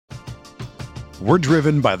We're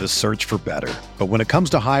driven by the search for better. But when it comes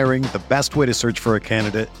to hiring, the best way to search for a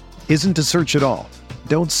candidate isn't to search at all.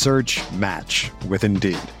 Don't search, match with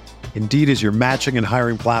Indeed. Indeed is your matching and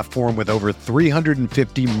hiring platform with over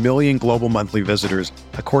 350 million global monthly visitors,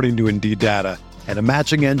 according to Indeed data, and a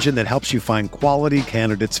matching engine that helps you find quality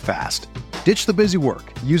candidates fast. Ditch the busy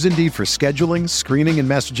work. Use Indeed for scheduling, screening, and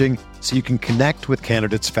messaging so you can connect with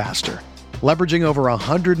candidates faster. Leveraging over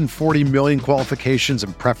 140 million qualifications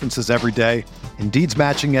and preferences every day, Indeed's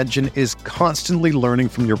matching engine is constantly learning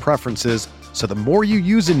from your preferences, so the more you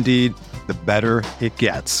use Indeed, the better it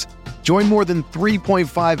gets. Join more than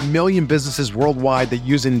 3.5 million businesses worldwide that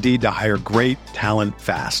use Indeed to hire great talent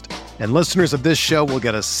fast. And listeners of this show will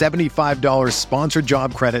get a $75 sponsored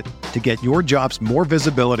job credit to get your jobs more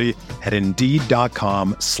visibility at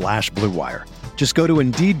Indeed.com/Blue Wire. Just go to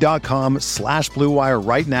Indeed.com/Blue Wire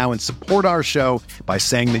right now and support our show by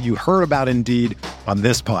saying that you heard about Indeed on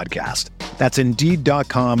this podcast. That's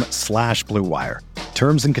Indeed.com/Blue Wire.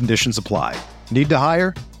 Terms and conditions apply. Need to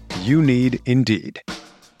hire? You need Indeed.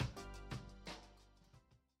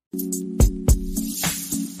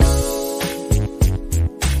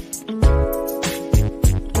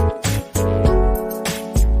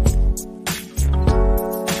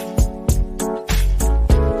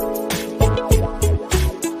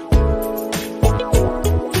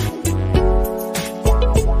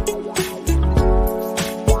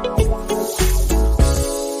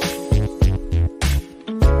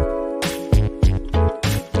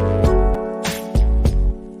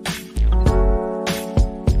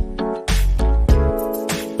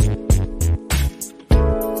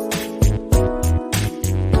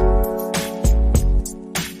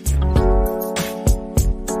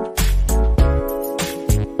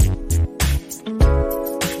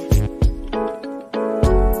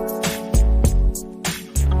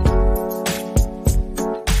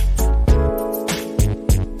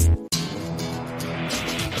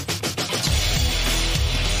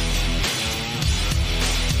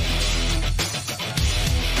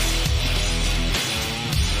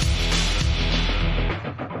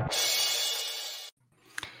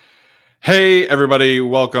 Hey, everybody.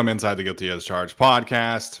 Welcome inside the Guilty as Charged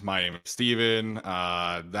podcast. My name is Steven.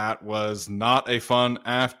 That was not a fun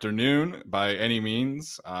afternoon by any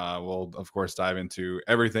means. We'll, of course, dive into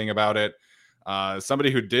everything about it.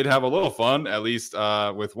 Somebody who did have a little fun, at least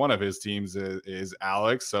with one of his teams, is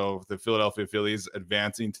Alex. So the Philadelphia Phillies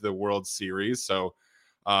advancing to the World Series. So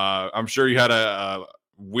I'm sure you had a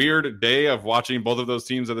weird day of watching both of those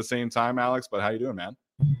teams at the same time, Alex. But how you doing, man?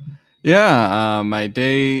 Yeah, my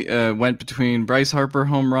day went between Bryce Harper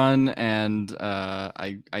home run and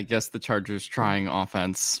I guess the Chargers trying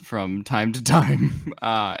offense from time to time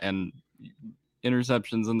and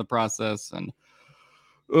interceptions in the process. And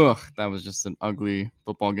that was just an ugly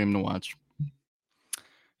football game to watch.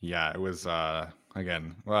 Yeah, it was.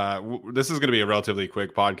 Again, this is going to be a relatively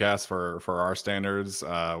quick podcast for our standards.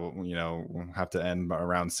 We'll have to end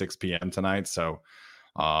around 6 p.m. tonight. So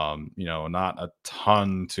not a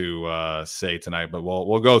ton to say tonight, but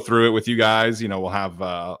we'll go through it with you guys. We'll have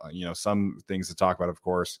some things to talk about, of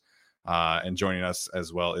course. And joining us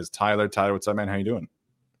as well is Tyler. Tyler, what's up, man? How you doing?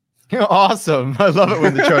 Awesome. I love it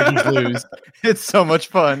when the Chargers lose. It's so much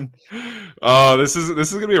fun. Oh, this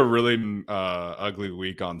is gonna be a really ugly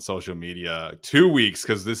week on social media. 2 weeks,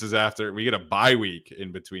 because this is after we get a bye week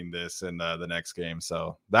in between this and the next game,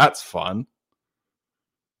 so that's fun.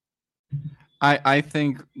 I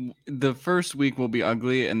think the first week will be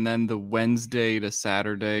ugly, and then the Wednesday to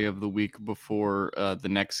Saturday of the week before the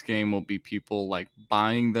next game will be people like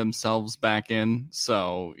buying themselves back in.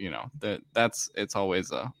 So it's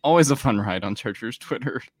always a fun ride on Chargers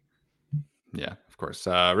Twitter. Yeah, of course.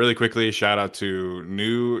 Really quickly, shout out to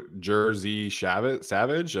New Jersey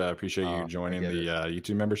Savage. Appreciate you joining the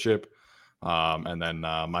YouTube membership, and then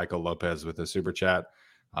Michael Lopez with the super chat.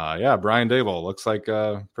 Brian Daboll looks like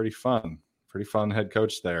pretty fun head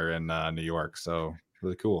coach there in New York. So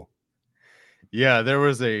really cool. Yeah, there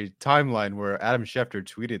was a timeline where Adam Schefter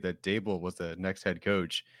tweeted that Daboll was the next head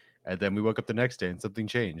coach. And then we woke up the next day and something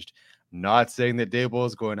changed. Not saying that Daboll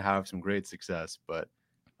is going to have some great success, but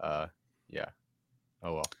yeah.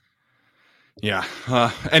 Oh, well. Yeah.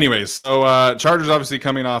 Anyways, so Chargers obviously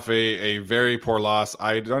coming off a very poor loss.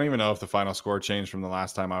 I don't even know if the final score changed from the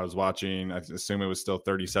last time I was watching. I assume it was still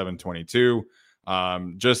 37-22.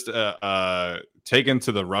 Just taken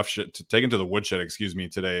to the woodshed,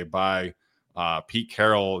 today by Pete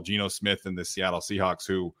Carroll, Geno Smith, and the Seattle Seahawks,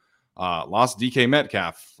 who lost DK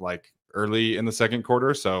Metcalf like early in the second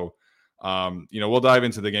quarter. So, we'll dive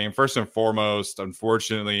into the game. First and foremost,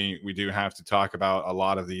 unfortunately, we do have to talk about a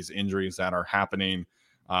lot of these injuries that are happening.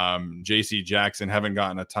 JC Jackson, haven't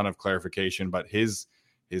gotten a ton of clarification, but his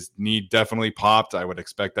knee definitely popped. I would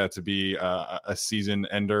expect that to be a season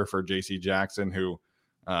ender for JC Jackson, who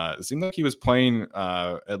it seemed like he was playing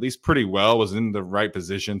at least pretty well, was in the right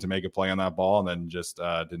position to make a play on that ball, and then just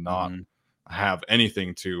did not have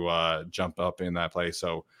anything to jump up in that play.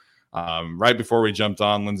 So right before we jumped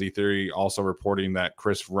on, Lindsey Theory also reporting that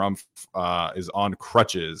Chris Rumph is on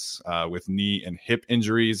crutches with knee and hip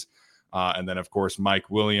injuries. And then, of course, Mike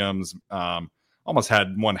Williams almost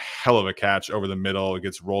had one hell of a catch over the middle. It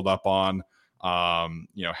gets rolled up on,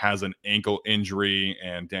 has an ankle injury.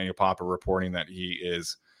 And Daniel Popper reporting that he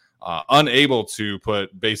is unable to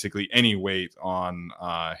put basically any weight on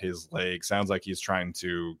his leg. Sounds like he's trying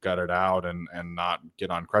to gut it out and not get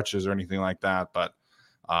on crutches or anything like that. But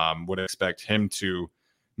would expect him to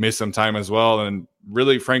miss some time as well. And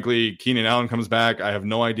really, frankly, Keenan Allen comes back. I have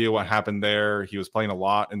no idea what happened there. He was playing a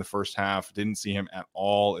lot in the first half. Didn't see him at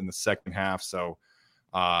all in the second half. So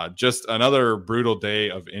just another brutal day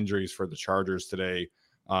of injuries for the Chargers today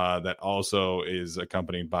that also is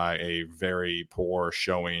accompanied by a very poor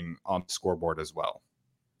showing on the scoreboard as well.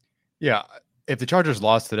 Yeah, if the Chargers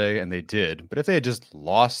lost today, and they did, but if they had just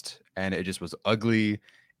lost and it just was ugly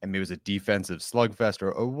and maybe it was a defensive slugfest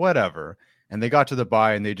or whatever, and they got to the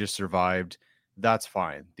bye and they just survived, that's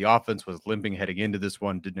fine. The offense was limping heading into this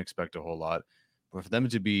one, didn't expect a whole lot. But for them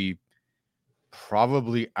to be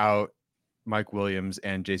probably out Mike Williams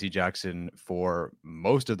and JC Jackson for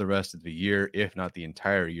most of the rest of the year, if not the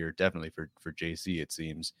entire year, definitely for JC, it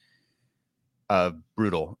seems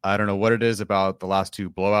brutal. I don't know what it is about the last two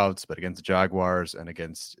blowouts, but against the Jaguars and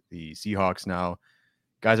against the Seahawks now,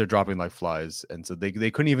 guys are dropping like flies, and so they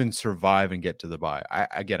couldn't even survive and get to the bye.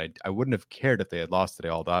 I wouldn't have cared if they had lost today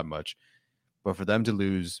all that much, but for them to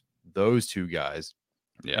lose those two guys,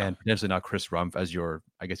 and potentially not Chris Rumph as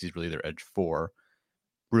I guess he's really their edge 4,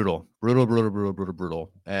 brutal.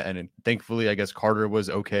 And thankfully, I guess Carter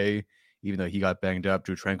was okay, even though he got banged up.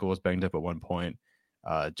 Drew Tranquill was banged up at one point.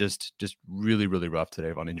 Just really, really rough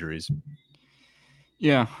today on injuries.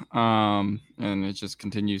 Yeah, and it just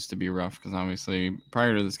continues to be rough because obviously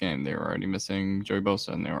prior to this game they were already missing Joey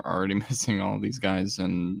Bosa and they were already missing all these guys,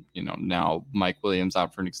 and now Mike Williams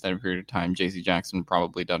out for an extended period of time, JC Jackson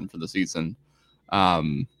probably done for the season.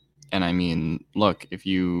 And I mean, look, if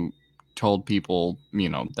you told people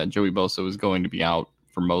that Joey Bosa was going to be out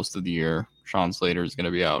for most of the year, Sean Slater is going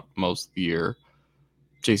to be out most of the year,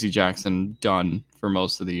 JC Jackson done for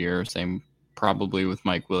most of the year, same probably with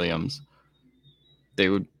Mike Williams, they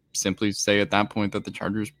would simply say at that point that the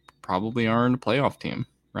Chargers probably aren't a playoff team,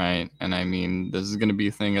 right? And I mean, this is going to be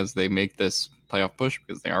a thing as they make this playoff push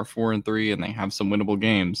because they are 4-3 and they have some winnable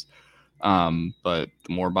games. But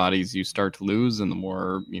the more bodies you start to lose and the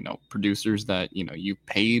more, producers that, you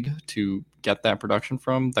paid to get that production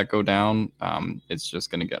from that go down, it's just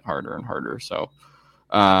going to get harder and harder. So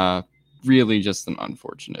really just an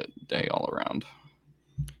unfortunate day all around.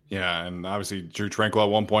 Yeah, and obviously Drew Tranquill at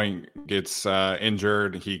one point gets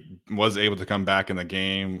injured. He was able to come back in the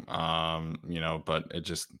game, but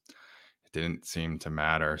it didn't seem to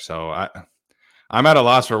matter. So I'm at a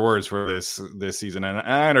loss for words for this season, and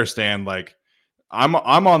I understand. Like, I'm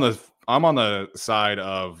on the side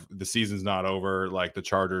of the season's not over. Like, the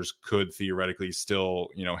Chargers could theoretically still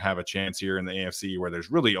have a chance here in the AFC where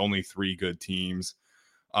there's really only 3 good teams.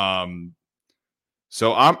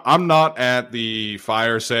 So I'm not at the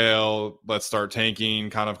fire sale, let's start tanking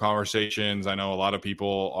kind of conversations. I know a lot of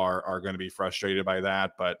people are going to be frustrated by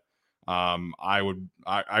that, but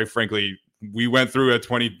I frankly, we went through a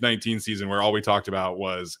 2019 season where all we talked about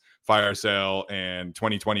was fire sale and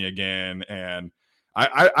 2020 again, and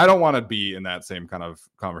I don't want to be in that same kind of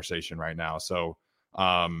conversation right now. So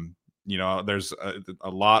there's a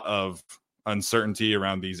lot of uncertainty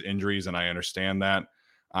around these injuries, and I understand that.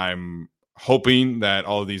 I'm hoping that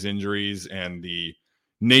all of these injuries and the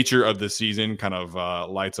nature of the season kind of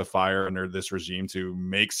lights a fire under this regime to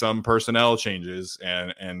make some personnel changes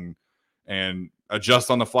and adjust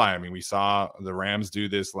on the fly. I mean, we saw the Rams do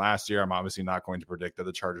this last year. I'm obviously not going to predict that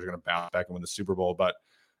the Chargers are going to bounce back and win the Super Bowl, but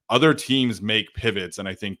other teams make pivots, and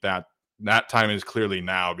I think that time is clearly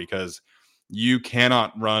now, because you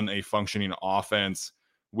cannot run a functioning offense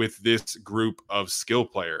with this group of skill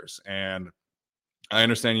players. And I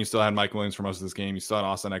understand you still had Mike Williams for most of this game. You still had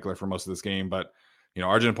Austin Eckler for most of this game. But,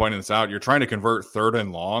 Arjun pointed this out. You're trying to convert 3rd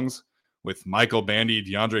and longs with Michael Bandy,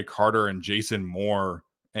 DeAndre Carter, and Jason Moore,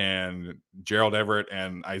 and Gerald Everett,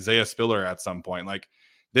 and Isaiah Spiller at some point. Like,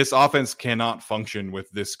 this offense cannot function with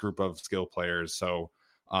this group of skill players. So,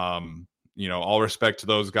 all respect to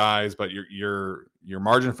those guys, but your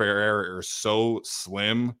margin for error is so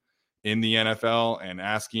slim in the NFL, and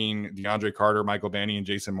asking DeAndre Carter, Michael Bandy, and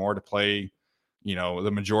Jason Moore to play,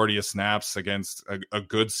 the majority of snaps against a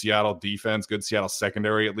good Seattle defense, good Seattle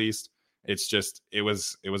secondary at least. It's just it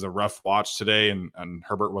was a rough watch today, and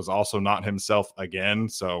Herbert was also not himself again.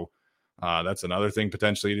 So that's another thing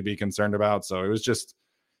potentially to be concerned about. So it was just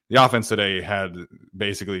the offense today had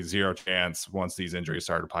basically zero chance once these injuries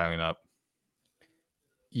started piling up.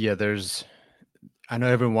 Yeah, I know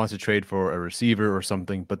everyone wants to trade for a receiver or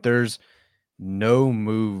something, but there's no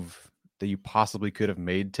move that you possibly could have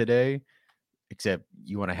made today, except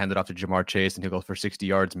you want to hand it off to Jamar Chase and he'll go for 60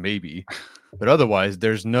 yards, maybe. But otherwise,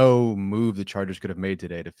 there's no move the Chargers could have made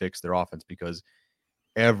today to fix their offense because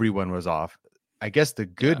everyone was off. I guess the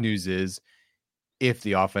good news is if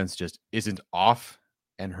the offense just isn't off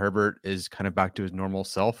and Herbert is kind of back to his normal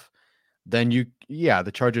self, then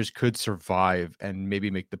the Chargers could survive and maybe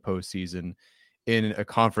make the postseason in a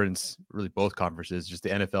conference, really both conferences. Just the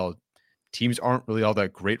NFL teams aren't really all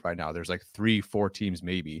that great right now. There's like 3-4 teams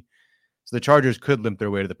maybe. So the Chargers could limp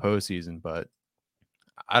their way to the postseason, but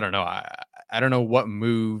I don't know. I don't know what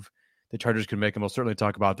move the Chargers could make, and we'll certainly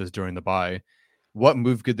talk about this during the bye. What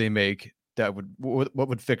move could they make that what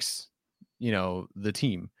would fix, the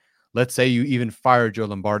team? Let's say you even fire Joe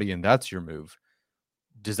Lombardi and that's your move.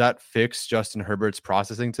 Does that fix Justin Herbert's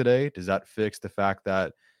processing today? Does that fix the fact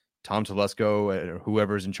that Tom Telesco or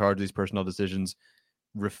whoever's in charge of these personnel decisions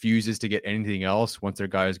refuses to get anything else once their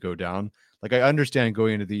guys go down? Like, I understand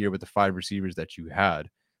going into the year with the 5 receivers that you had,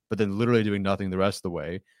 but then literally doing nothing the rest of the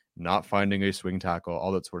way, not finding a swing tackle,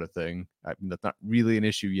 all that sort of thing. That's not really an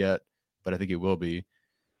issue yet, but I think it will be.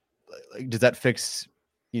 Like, does that fix,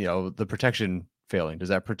 the protection failing? Does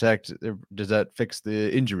that fix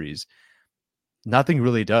the injuries? Nothing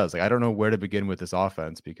really does. Like, I don't know where to begin with this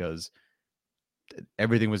offense because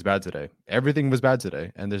everything was bad today. Everything was bad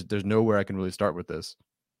today, and there's nowhere I can really start with this.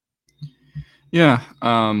 Yeah.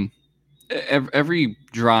 Every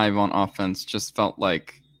drive on offense just felt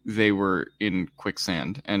like they were in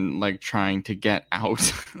quicksand and like trying to get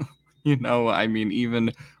out. I mean,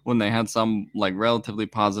 even when they had some like relatively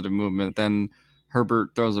positive movement, then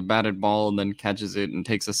Herbert throws a batted ball and then catches it and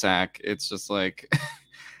takes a sack. It's just like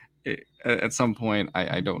at some point,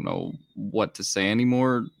 I don't know what to say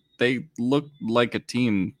anymore. They looked like a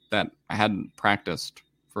team that hadn't practiced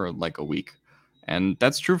for like a week. And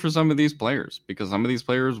that's true for some of these players because some of these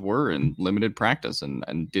players were in limited practice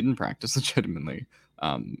and didn't practice legitimately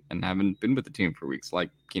and haven't been with the team for weeks, like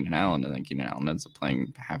Keenan Allen. And then Keenan Allen ends up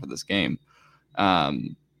playing half of this game.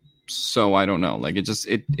 So I don't know. Like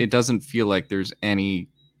it doesn't feel like there's any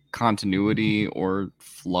continuity or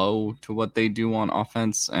flow to what they do on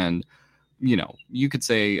offense. And you could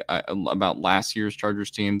say about last year's Chargers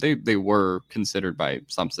team, they were considered by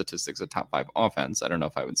some statistics a top 5 offense. I don't know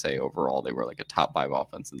if I would say overall they were like a top 5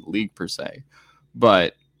 offense in the league per se,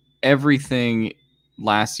 but everything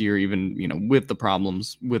last year, even, with the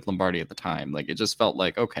problems with Lombardi at the time, like it just felt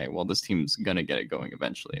like, okay, well, this team's going to get it going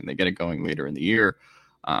eventually, and they get it going later in the year.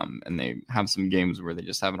 And they have some games where they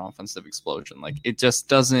just have an offensive explosion. Like it just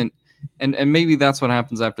doesn't. And maybe that's what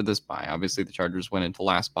happens after this bye. Obviously, the Chargers went into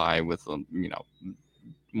last bye with, what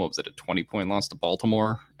was it, a 20-point loss to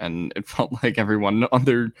Baltimore? And it felt like everyone on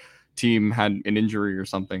their team had an injury or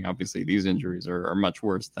something. Obviously, these injuries are much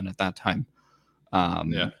worse than at that time.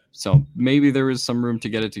 So maybe there is some room to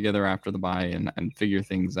get it together after the bye and figure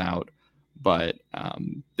things out. But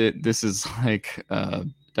this is like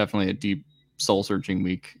definitely a deep soul-searching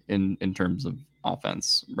week in terms of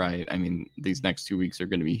offense, right? I mean, these next 2 weeks are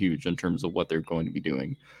going to be huge in terms of what they're going to be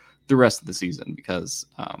doing the rest of the season because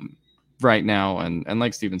right now, and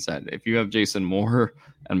like Steven said, if you have Jason Moore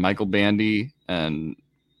and Michael Bandy and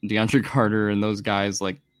DeAndre Carter and those guys,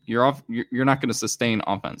 like you're not going to sustain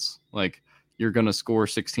offense. Like you're going to score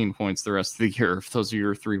 16 points the rest of the year if those are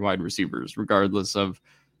your 3 wide receivers, regardless of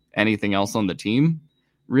anything else on the team,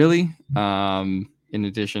 really. In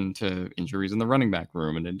addition to injuries in the running back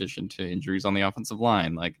room, in addition to injuries on the offensive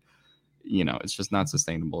line, like, it's just not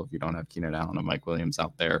sustainable if you don't have Keenan Allen and Mike Williams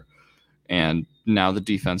out there. And now the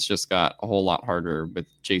defense just got a whole lot harder with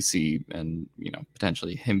JC and,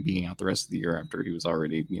 potentially him being out the rest of the year after he was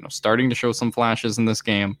already, starting to show some flashes in this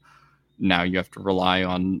game. Now you have to rely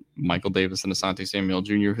on Michael Davis and Asante Samuel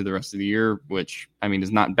Jr. for the rest of the year, which, I mean,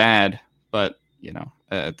 is not bad, but,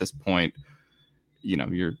 at this point,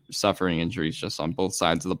 you're suffering injuries just on both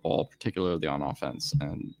sides of the ball, particularly on offense.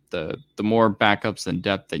 And the more backups and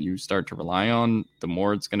depth that you start to rely on, the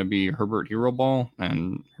more it's going to be Herbert hero ball,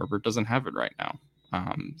 and Herbert doesn't have it right now.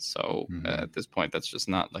 At this point, that's just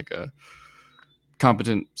not like a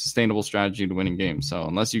competent, sustainable strategy to winning games. So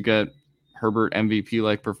unless you get Herbert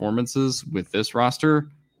MVP-like performances with this roster,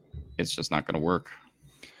 it's just not going to work.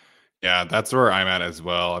 Yeah, that's where I'm at as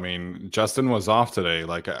well. I mean, Justin was off today.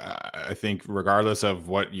 Like, I think regardless of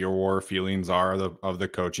what your feelings are of the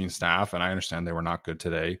coaching staff, and I understand they were not good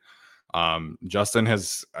today. Justin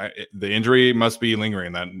has the injury must be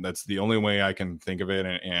lingering. That's the only way I can think of it.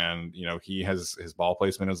 And you know, he has his ball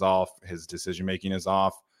placement is off, his decision making is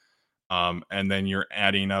off, and then you're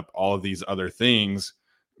adding up all of these other things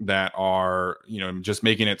that are, you know, just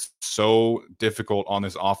making it so difficult on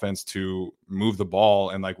this offense to move the ball.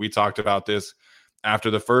 And like we talked about this after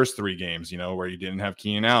the first 3 games, you know, where you didn't have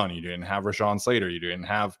Keenan Allen, you didn't have Rashawn Slater, you didn't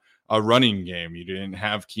have a running game, you didn't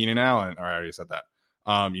have Keenan Allen, or I already said that.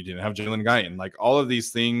 You didn't have Jalen Guyton. Like all of these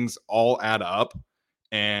things all add up.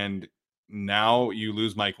 And now you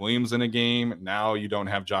lose Mike Williams in a game. Now you don't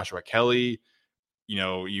have Joshua Kelly. You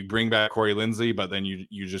know, you bring back Corey Linsley, but then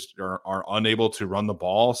you just are unable to run the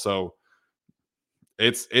ball. So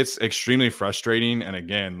it's extremely frustrating. And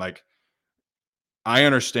again, like I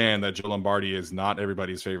understand that Joe Lombardi is not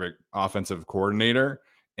everybody's favorite offensive coordinator,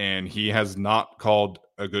 and he has not called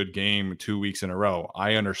a good game 2 weeks in a row.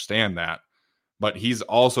 I understand that, but he's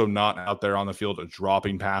also not out there on the field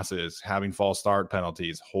dropping passes, having false start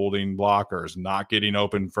penalties, holding blockers, not getting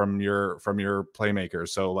open from your playmakers.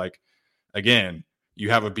 So like, again, you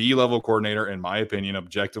have a B-level coordinator, in my opinion.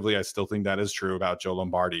 Objectively, I still think that is true about Joe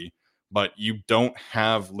Lombardi, but you don't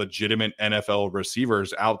have legitimate NFL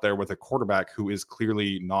receivers out there with a quarterback who is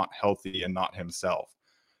clearly not healthy and not himself.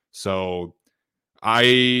 So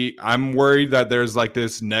I'm worried that there's like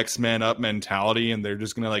this next man up mentality, and they're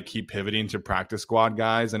just going to like keep pivoting to practice squad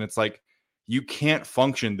guys. And it's like, you can't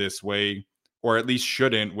function this way, or at least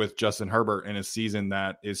shouldn't, with Justin Herbert in a season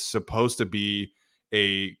that is supposed to be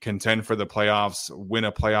a contend for the playoffs, win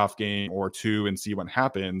a playoff game or 2 and see what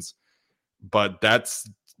happens. But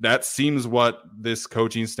that seems what this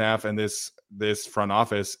coaching staff and this front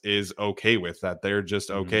office is okay with, that they're just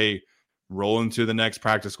okay rolling to the next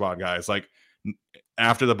practice squad guys. Like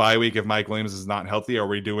after the bye week, if Mike Williams is not healthy, are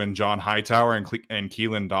we doing John Hightower and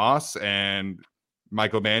Keelan Doss and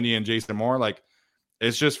Michael Bandy and Jason Moore? Like,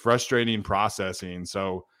 it's just frustrating processing.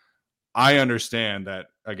 So I understand that,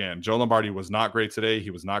 again, Joe Lombardi was not great today.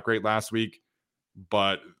 He was not great last week.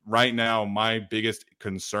 But right now, my biggest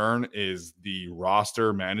concern is the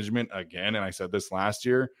roster management again. And I said this last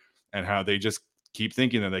year, and how they just keep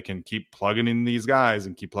thinking that they can keep plugging in these guys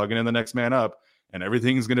and keep plugging in the next man up, and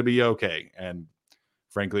everything's going to be okay. And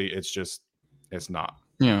frankly, it's not.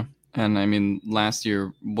 Yeah. And I mean, last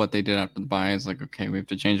year, what they did after the bye is like, okay, we have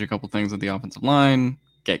to change a couple things with the offensive line,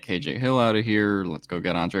 get KJ Hill out of here. Let's go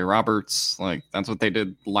get Andre Roberts. Like, that's what they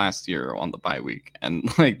did last year on the bye week. And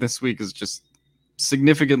like this week is just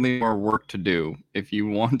significantly more work to do if you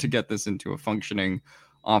want to get this into a functioning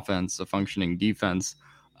offense, a functioning defense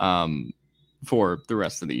for the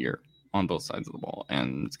rest of the year on both sides of the ball.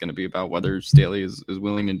 And it's going to be about whether Staley is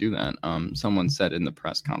willing to do that. Someone said in the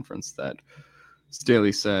press conference that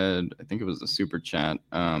Staley said, I think it was a super chat,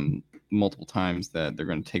 multiple times, that they're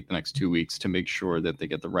going to take the next 2 weeks to make sure that they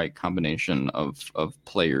get the right combination of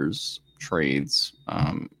players, trades,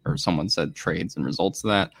 or someone said trades and results of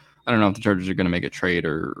that. I don't know if the Chargers are going to make a trade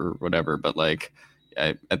or whatever, but like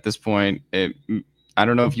at this point, I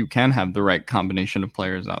don't know if you can have the right combination of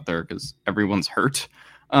players out there because everyone's hurt.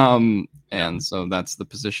 And so that's the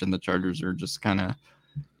position the Chargers are just kind of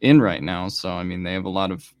in right now. So, I mean, they have a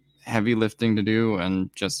lot of heavy lifting to do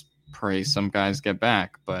and just pray some guys get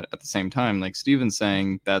back. But at the same time, like Steven's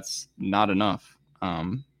saying, that's not enough.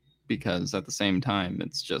 Because at the same time,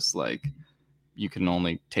 it's just like, you can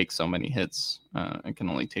only take so many hits and can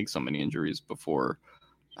only take so many injuries before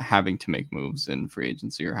having to make moves in free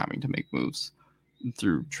agency or having to make moves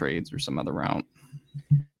through trades or some other route.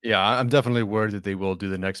 Yeah, I'm definitely worried that they will do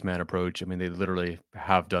the next man approach. I mean, they literally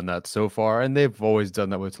have done that so far, and they've always done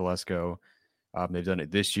that with Telesco. They've done it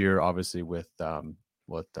this year, obviously, with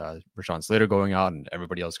Rashawn Slater going out and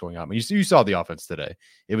everybody else going out. I mean, you saw the offense today.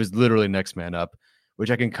 It was literally next man up, which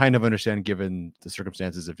I can kind of understand given the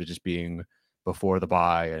circumstances of it just being before the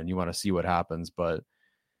bye and you want to see what happens. But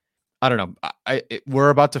I don't know.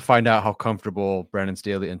 We're about to find out how comfortable Brandon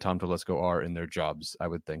Staley and Tom Telesco are in their jobs, I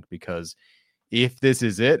would think, because if this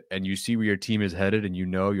is it and you see where your team is headed and you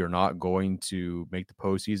know you're not going to make the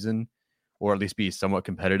postseason or at least be somewhat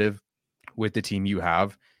competitive with the team you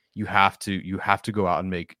have to go out and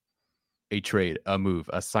make a trade, a move,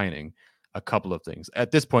 a signing, a couple of things.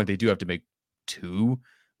 At this point, they do have to make 2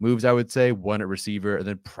 moves, I would say, 1 at receiver and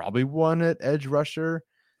then probably 1 at edge rusher.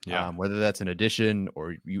 Yeah. Whether that's an addition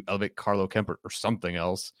or you elevate Carlo Kemper or something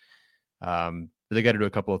else. But they got to do a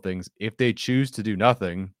couple of things. If they choose to do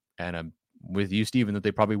nothing, and I'm with you, Steven, that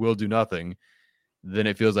they probably will do nothing, then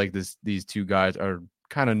it feels like these two guys are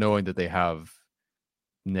kind of knowing that they have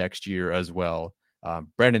next year as well.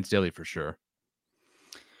 Brandon Staley for sure.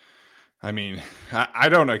 I mean, I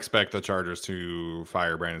don't expect the Chargers to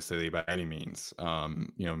fire Brandon Staley by any means.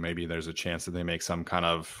 Maybe there's a chance that they make some kind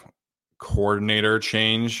of coordinator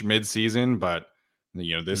change mid-season, but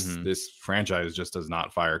this franchise just does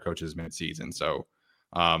not fire coaches mid-season. So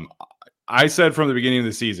I said from the beginning of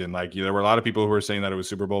the season, like there were a lot of people who were saying that it was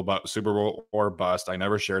Super Bowl or bust. I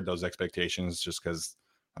never shared those expectations just because,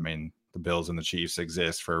 the Bills and the Chiefs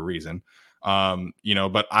exist for a reason.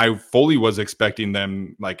 But I fully was expecting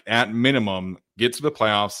them, like at minimum, get to the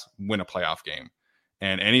playoffs, win a playoff game,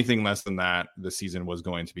 and anything less than that, the season was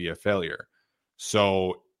going to be a failure.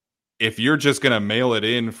 So if you're just going to mail it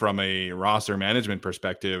in from a roster management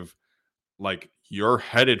perspective, like you're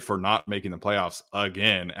headed for not making the playoffs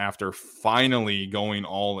again after finally going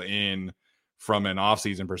all in from an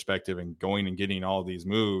offseason perspective and going and getting all these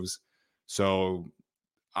moves. So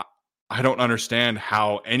I don't understand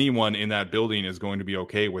how anyone in that building is going to be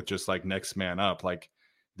okay with just like next man up. Like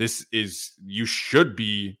you should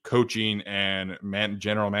be coaching and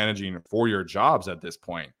general managing for your jobs at this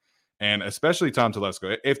point. And especially Tom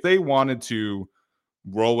Telesco, if they wanted to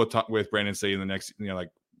roll with Brandon Staley in the next,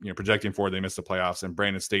 projecting forward, they miss the playoffs and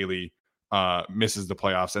Brandon Staley misses the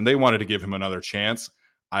playoffs and they wanted to give him another chance,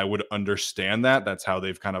 I would understand that. That's how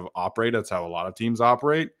they've kind of operated. That's how a lot of teams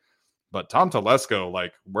operate. But Tom Telesco,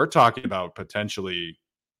 like we're talking about potentially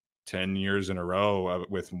 10 years in a row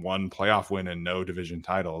with one playoff win and no division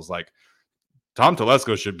titles. Like Tom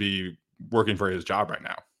Telesco should be working for his job right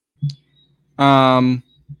now.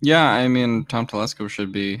 Yeah, Tom Telesco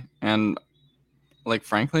should be. And like,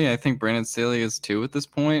 frankly, I think Brandon Staley is too at this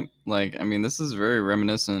point. Like, this is very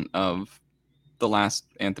reminiscent of the last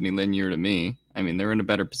Anthony Lynn year to me. They're in a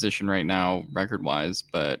better position right now record-wise,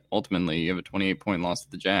 but ultimately you have a 28-point loss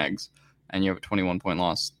to the Jags and you have a 21-point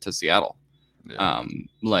loss to Seattle. Yeah.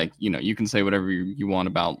 You can say whatever you want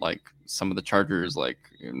about like some of the Chargers, like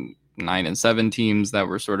 9-7 teams that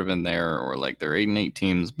were sort of in there, or like their 8-8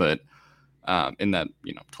 teams, but in that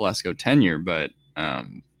Telesco tenure. But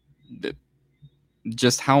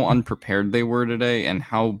just how unprepared they were today and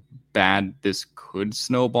how bad this could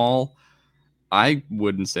snowball, I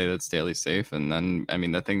wouldn't say that Staley's safe. And then,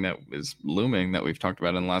 the thing that is looming that we've talked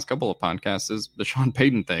about in the last couple of podcasts is the Sean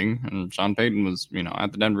Payton thing. And Sean Payton was,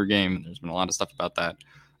 at the Denver game. And there's been a lot of stuff about that.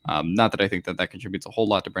 Not that I think that contributes a whole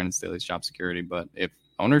lot to Brandon Staley's job security, but if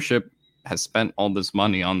ownership has spent all this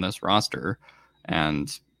money on this roster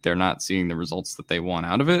and they're not seeing the results that they want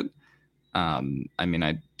out of it,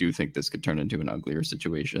 I do think this could turn into an uglier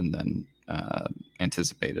situation than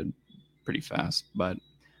anticipated pretty fast. But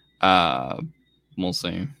we'll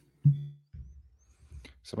see.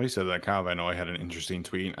 Somebody said that Kyle Van Noy had an interesting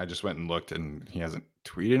tweet. I just went and looked, and he hasn't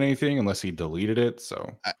tweeted anything unless he deleted it.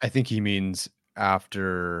 So I think he means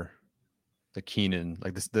after the Keenan,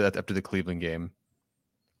 like after the Cleveland game,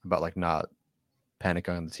 about like not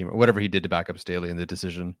panicking on the team or whatever he did to back up Staley in the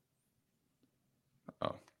decision. Oh,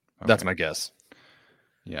 okay. That's my guess.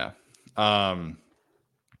 Yeah.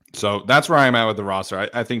 So that's where I'm at with the roster.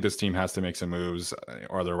 I think this team has to make some moves,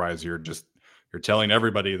 or otherwise you're telling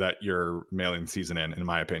everybody that you're mailing the season in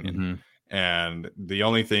my opinion. Mm-hmm. And the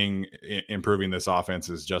only thing improving this offense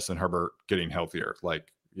is Justin Herbert getting healthier. Like,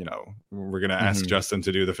 we're going to ask Justin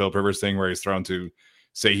to do the Philip Rivers thing where he's thrown to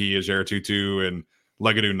Sehi Ajere Tutu and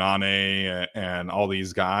Legadou Nane and all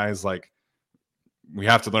these guys. Like, we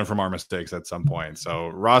have to learn from our mistakes at some point. So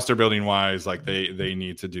roster building wise, like they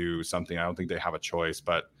need to do something. I don't think they have a choice,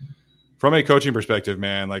 but from a coaching perspective,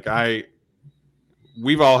 man, like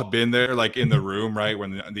we've all been there, like in the room, right?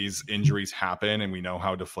 When these injuries happen and we know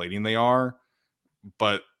how deflating they are,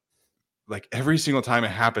 but like every single time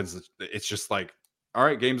it happens, it's just like, all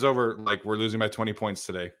right, game's over. Like we're losing by 20 points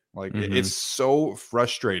today. Like it's so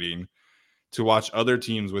frustrating to watch other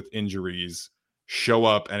teams with injuries show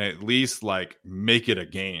up and at least like make it a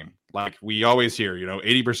game. Like we always hear,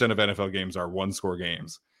 80% of NFL games are 1-score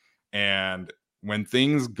games. And when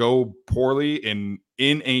things go poorly in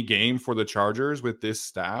a game for the Chargers with this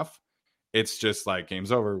staff, it's just like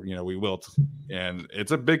game's over, we wilt. And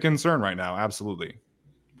it's a big concern right now. Absolutely.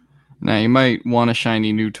 Now you might want a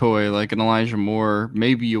shiny new toy like an Elijah Moore.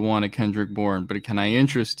 Maybe you want a Kendrick Bourne, but can I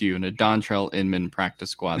interest you in a Dontrell Inman practice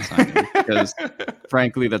squad signing? Because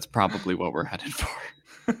frankly, that's probably what we're headed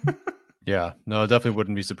for. Yeah, no, definitely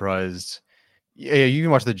wouldn't be surprised. Yeah, you can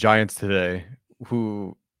watch the Giants today,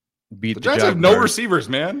 who beat the Giants. Have no receivers,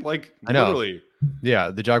 man. Like I know. Literally. Yeah,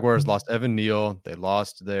 the Jaguars lost Evan Neal. They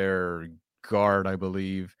lost their guard, I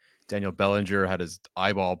believe. Daniel Bellinger had his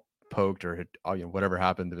eyeball poked or whatever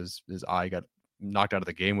happened. His eye got knocked out of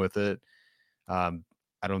the game with it.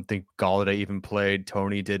 I don't think Galladay even played.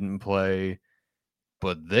 Tony didn't play,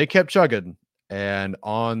 but they kept chugging. And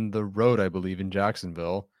on the road, I believe in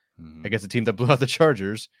Jacksonville, against a team that blew out the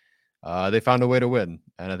Chargers, they found a way to win.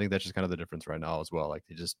 And I think that's just kind of the difference right now as well. Like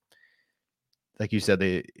they just, like you said,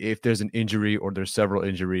 if there's an injury or there's several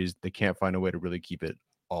injuries, they can't find a way to really keep it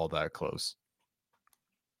all that close.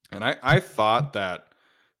 And I thought that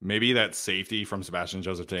maybe that safety from Sebastian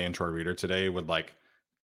Joseph Day and Troy Reader today would like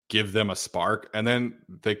give them a spark, and then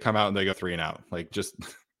they come out and they go 3 and out. Like just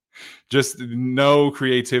no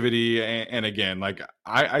creativity. And again, like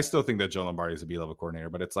I still think that Joe Lombardi is a B-level coordinator,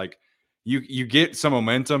 but it's like you get some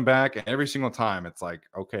momentum back, and every single time it's like,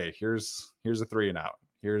 okay, here's a 3 and out,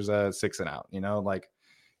 here's a 6 and out, like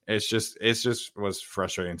it's just was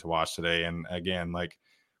frustrating to watch today. And again, like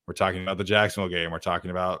we're talking about the Jacksonville game, we're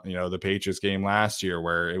talking about the Patriots game last year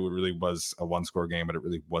where it really was a 1-score game, but it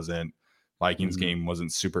really wasn't. Vikings game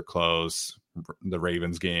wasn't super close. The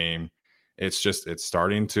Ravens game, it's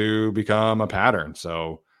starting to become a pattern.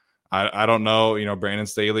 So I don't know, Brandon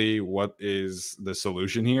Staley, what is the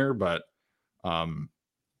solution here? But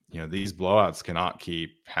these blowouts cannot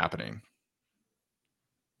keep happening.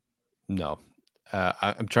 No,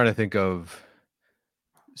 I'm trying to think of.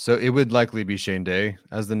 So it would likely be Shane Day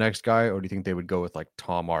as the next guy, or do you think they would go with like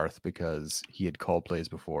Tom Arth because he had called plays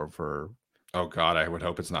before for? Oh God, I would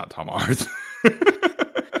hope it's not Tom Arth.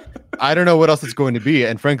 I don't know what else it's going to be.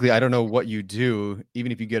 And frankly, I don't know what you do.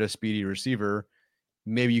 Even if you get a speedy receiver,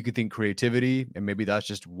 maybe you could think creativity, and maybe that's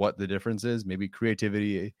just what the difference is. Maybe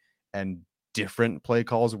creativity and different play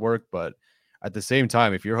calls work. But at the same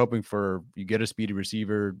time, if you're hoping you get a speedy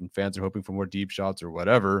receiver and fans are hoping for more deep shots or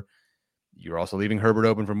whatever, you're also leaving Herbert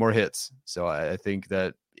open for more hits. So I think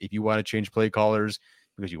that if you want to change play callers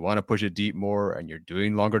because you want to push it deep more and you're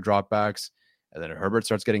doing longer dropbacks, and then Herbert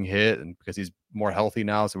starts getting hit, and because he's more healthy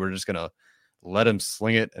now, so we're just going to let him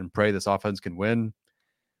sling it and pray this offense can win.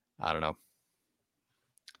 I don't know.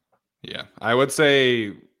 Yeah, I would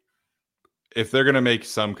say if they're going to make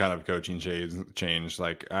some kind of coaching change,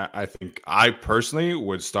 like I think I personally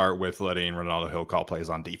would start with letting Ronaldo Hill call plays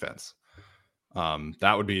on defense.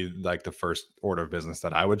 That would be like the first order of business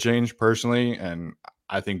that I would change personally. And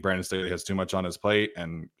I think Brandon Staley has too much on his plate,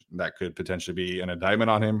 and that could potentially be an indictment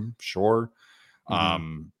on him. Sure.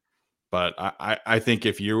 But I think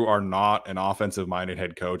if you are not an offensive minded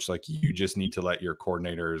head coach, like you just need to let your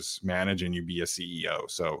coordinators manage and you be a CEO.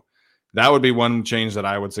 So that would be one change that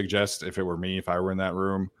I would suggest if it were me, if I were in that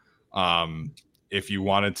room. If you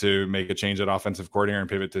wanted to make a change at offensive coordinator and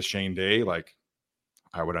pivot to Shane Day, like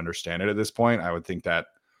I would understand it at this point. I would think that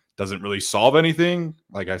doesn't really solve anything.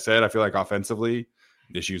 Like I said, I feel like offensively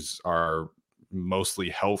issues are mostly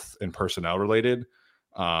health and personnel related.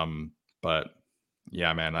 But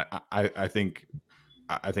yeah, man, I think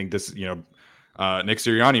this, Nick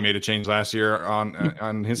Sirianni made a change last year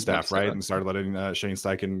on his staff, right? And started letting Shane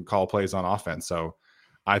Steichen call plays on offense. So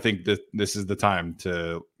I think that this is the time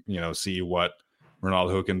to, see what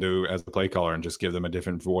Ronaldo can do as the play caller and just give them a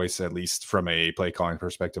different voice, at least from a play calling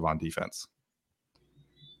perspective on defense.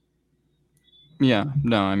 Yeah,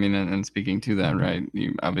 no, I mean, and speaking to that, right,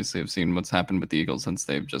 you obviously have seen what's happened with the Eagles since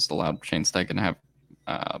they've just allowed Shane Steichen to have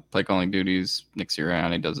play calling duties. Nick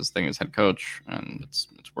Sirianni does his thing as head coach, and it's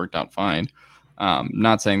worked out fine.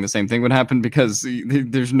 Not saying the same thing would happen because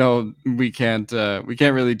there's we can't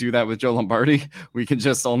really do that with Joe Lombardi. We can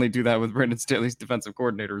just only do that with Brandon Staley's defensive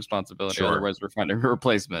coordinator responsibility. Sure. Otherwise, we're finding a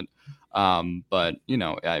replacement. But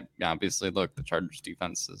I obviously look, the Chargers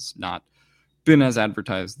defense has not been as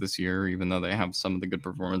advertised this year, even though they have some of the good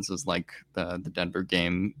performances like the Denver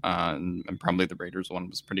game, and probably the Raiders one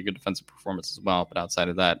was pretty good defensive performance as well. But outside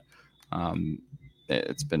of that,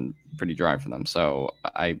 it's been pretty dry for them. So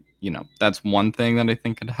that's one thing that I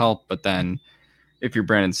think could help. But then if you're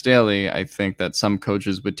Brandon Staley, I think that some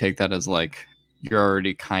coaches would take that as like, you're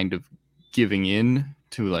already kind of giving in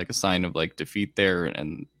to like a sign of like defeat there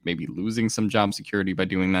and maybe losing some job security by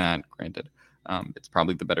doing that. Granted, it's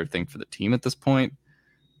probably the better thing for the team at this point,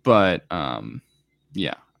 but I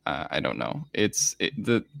don't know.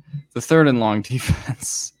 The third and long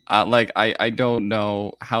defense. I don't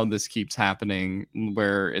know how this keeps happening,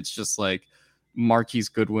 where it's just like Marquise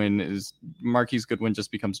Goodwin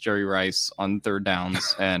just becomes Jerry Rice on third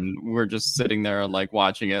downs, and we're just sitting there like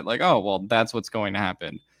watching it, like, oh well, that's what's going to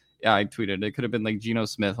happen. Yeah, I tweeted it could have been like Geno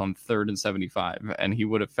Smith on 3rd and 75, and he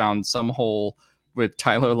would have found some hole with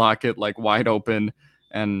Tyler Lockett like wide open,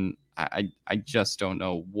 and I just don't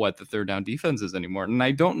know what the third down defense is anymore, and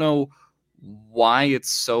I don't know why it's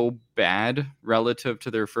so bad relative to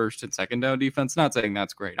their first and second down defense. Not saying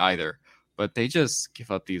that's great either, but they just give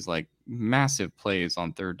up these like massive plays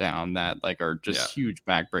on third down that like are just huge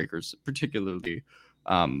backbreakers, particularly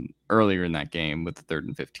earlier in that game with the 3rd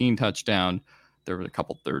and 15 touchdown. There were a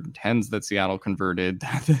couple 3rd and 10s that Seattle converted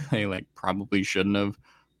that they like probably shouldn't have,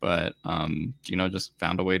 but just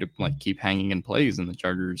found a way to like keep hanging in plays, and the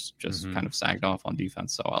Chargers just kind of sagged off on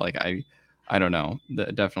defense. So like I don't know.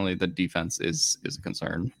 Definitely the defense is a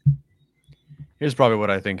concern. Here's probably what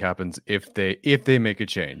I think happens if they make a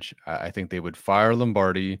change. I think they would fire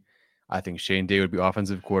Lombardi. I think Shane Day would be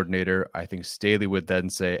offensive coordinator. I think Staley would then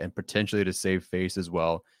say, and potentially to save face as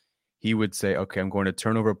well, he would say, okay, I'm going to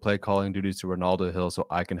turn over play calling duties to Ronaldo Hill so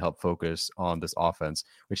I can help focus on this offense,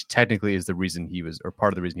 which technically is the reason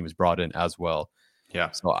part of the reason he was brought in as well. Yeah.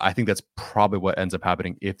 So I think that's probably what ends up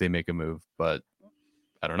happening if they make a move, but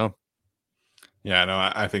I don't know. Yeah,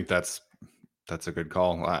 no, I think that's a good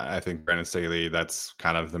call. I think Brandon Staley, that's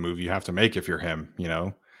kind of the move you have to make if you're him,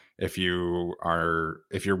 if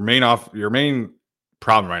your main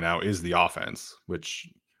problem right now is the offense, which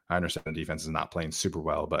I understand the defense is not playing super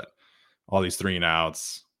well, but all these 3 and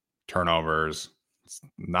outs, turnovers, it's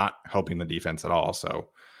not helping the defense at all. So,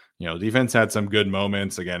 defense had some good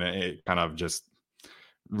moments. Again, it kind of just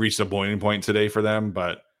reached a boiling point today for them,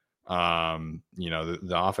 but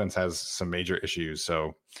the offense has some major issues.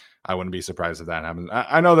 So I wouldn't be surprised if that happens.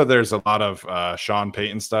 I know that there's a lot of Sean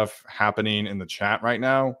Payton stuff happening in the chat right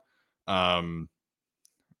now. I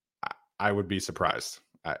would be surprised.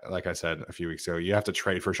 Like I said a few weeks ago, you have to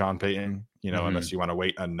trade for Sean Payton, unless you want to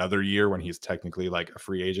wait another year when he's technically like a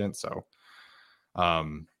free agent. So I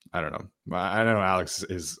don't know. I know Alex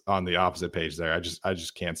is on the opposite page there. I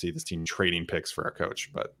just can't see this team trading picks for a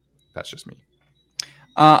coach, but that's just me.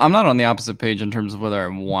 I'm not on the opposite page in terms of whether I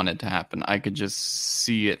want it to happen. I could just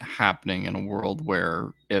see it happening in a world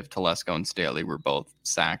where if Telesco and Staley were both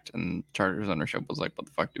sacked and Chargers ownership was like, what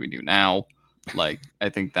the fuck do we do now? Like, I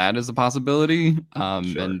think that is a possibility. Sure.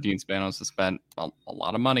 And Dean Spanos has spent a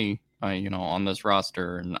lot of money, on this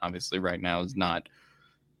roster, and obviously right now is not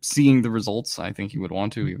seeing the results I think he would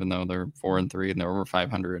want to, even though they're 4-3 and they're over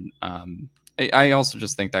 500. I also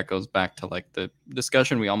just think that goes back to like the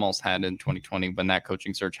discussion we almost had in 2020 when that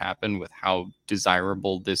coaching search happened, with how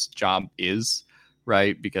desirable this job is,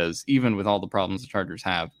 right? Because even with all the problems the Chargers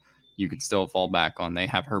have, you could still fall back on they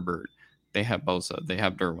have Herbert, they have Bosa, they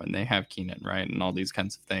have Derwin, they have Keenan, right? And all these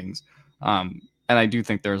kinds of things. And I do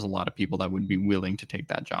think there's a lot of people that would be willing to take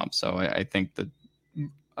that job. So I think that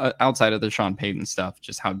outside of the Sean Payton stuff,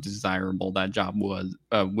 just how desirable that job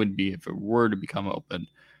would be if it were to become open,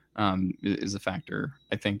 is a factor,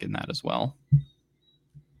 I think, in that as well.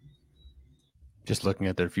 Just looking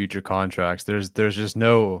at their future contracts, there's just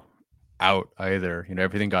no out either.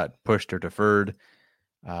 Everything got pushed or deferred.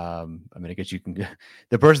 I mean, I guess you can.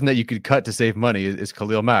 The person that you could cut to save money is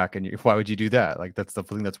Khalil Mack, and why would you do that? Like, that's the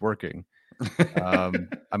thing that's working. I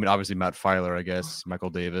mean, obviously Matt Filer, I guess, Michael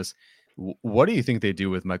Davis. What do you think they do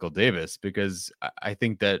with Michael Davis? Because I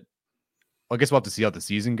think that, well, I guess we'll have to see how the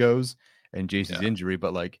season goes and JC's injury,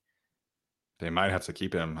 but like, they might have to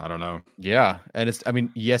keep him. I don't know. Yeah, and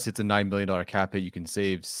yes, it's a $9 million cap hit. You can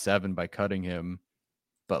save $7 million by cutting him,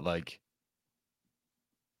 but like,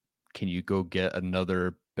 can you go get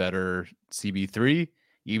another better CB3,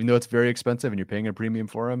 even though it's very expensive and you're paying a premium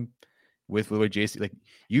for him? With JC, like,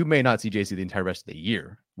 you may not see JC the entire rest of the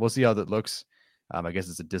year. We'll see how that looks. I guess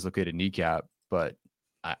it's a dislocated kneecap, but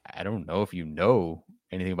I don't know if you know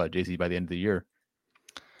anything about JC by the end of the year.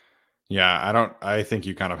 Yeah, I think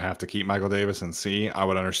you kind of have to keep Michael Davis and see. I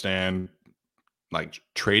would understand like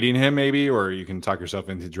trading him maybe, or you can talk yourself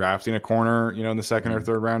into drafting a corner, in the second or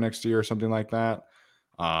third round next year or something like that.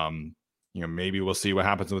 Maybe we'll see what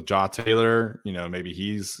happens with Jaw Taylor. Maybe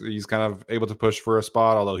he's kind of able to push for a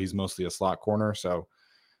spot, although he's mostly a slot corner. So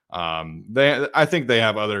I think they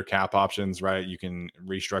have other cap options, right? You can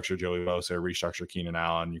restructure Joey Bosa, restructure Keenan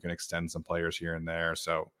Allen. You can extend some players here and there.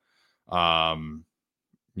 So,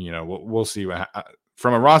 we'll see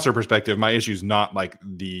from a roster perspective. My issue is not like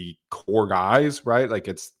the core guys, right? Like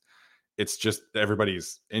it's just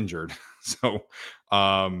everybody's injured. So,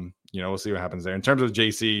 we'll see what happens there. In terms of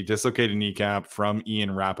JC, dislocated kneecap from Ian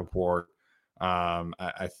Rappaport.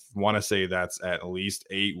 I want to say that's at least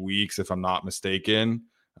 8 weeks, if I'm not mistaken.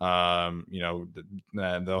 They'll have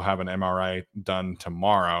an MRI done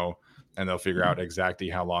tomorrow, and they'll figure out exactly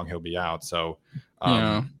how long he'll be out. So,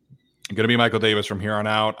 going to be Michael Davis from here on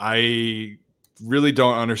out. I really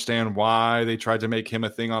don't understand why they tried to make him a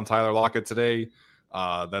thing on Tyler Lockett today.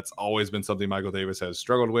 That's always been something Michael Davis has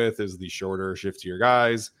struggled with, is the shorter, shiftier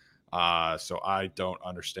guys. So I don't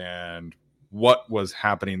understand what was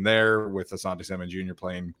happening there with Asante Samuel Jr.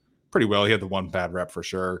 playing pretty well. He had the one bad rep for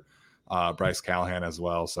sure. Bryce Callahan as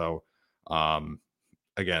well. So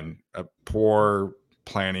again, a poor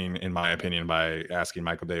planning, in my opinion, by asking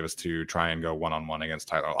Michael Davis to try and go one-on-one against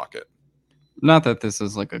Tyler Lockett. Not that this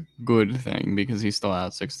is like a good thing because he's still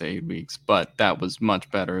out 6 to 8 weeks, but that was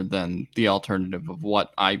much better than the alternative of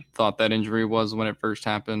what I thought that injury was when it first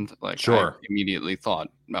happened. Like, sure. I immediately thought,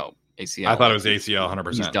 no, ACL. I thought it was ACL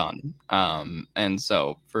 100%. He's done. And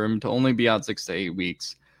so for him to only be out 6 to 8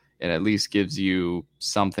 weeks, it at least gives you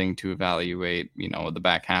something to evaluate, the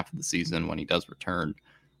back half of the season when he does return.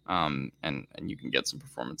 And you can get some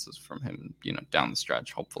performances from him, down the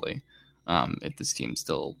stretch, hopefully. If this team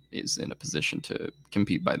still is in a position to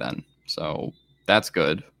compete by then. So that's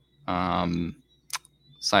good. Aside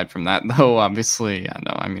from that, though, obviously,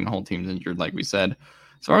 the whole team's injured, like we said.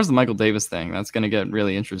 As far as the Michael Davis thing, that's going to get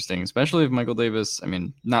really interesting, especially if Michael Davis,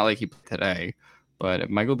 not like he played today, but if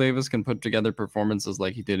Michael Davis can put together performances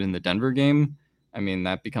like he did in the Denver game,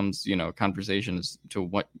 that becomes, a conversation as to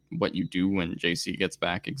what you do when JC gets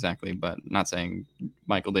back exactly. But not saying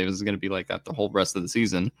Michael Davis is going to be like that the whole rest of the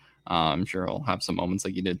season. I'm sure he'll have some moments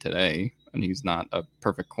like he did today, and he's not a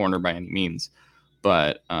perfect corner by any means.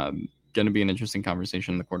 But going to be an interesting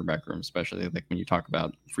conversation in the quarterback room, especially like when you talk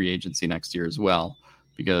about free agency next year as well,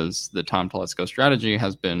 because the Tom Telesco strategy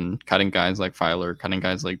has been cutting guys like Filer, cutting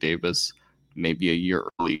guys like Davis, maybe a year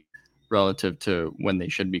early relative to when they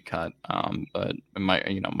should be cut. But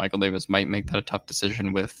Michael Davis might make that a tough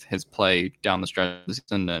decision with his play down the stretch of the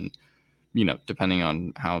season, and depending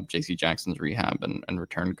on how JC Jackson's rehab and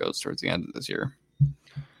return goes towards the end of this year.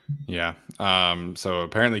 Yeah. So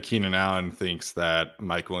apparently Keenan Allen thinks that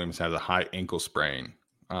Mike Williams has a high ankle sprain,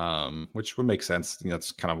 which would make sense.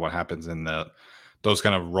 That's kind of what happens in those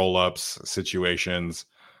kind of roll-ups situations.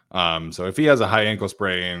 So if he has a high ankle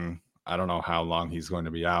sprain, I don't know how long he's going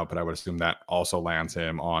to be out, but I would assume that also lands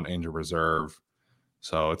him on injured reserve.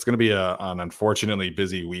 So it's going to be an unfortunately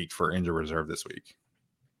busy week for injured reserve this week.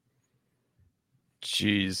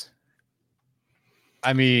 Jeez.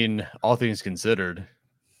 All things considered,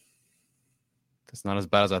 it's not as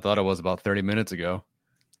bad as I thought it was about 30 minutes ago.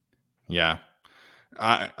 Yeah.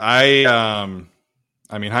 High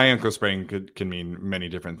ankle sprain can mean many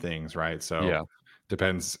different things, right? So yeah.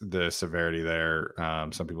 Depends the severity there.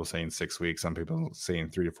 Some people saying 6 weeks, some people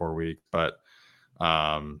saying 3 to 4 weeks, but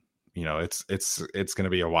it's going to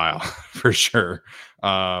be a while for sure.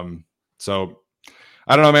 So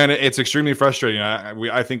I don't know, man. It's extremely frustrating.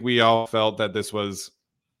 I think we all felt that this was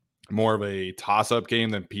more of a toss-up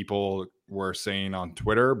game than people were saying on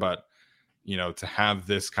Twitter, but to have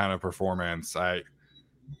this kind of performance,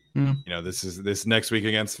 this next week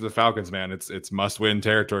against the Falcons, man, it's must-win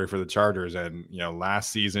territory for the Chargers. And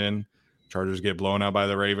last season, Chargers get blown out by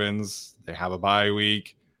the Ravens. They have a bye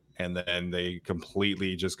week, and then they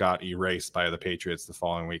completely just got erased by the Patriots the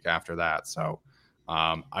following week after that. So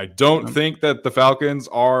I don't think that the Falcons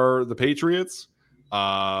are the Patriots.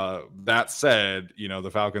 That said,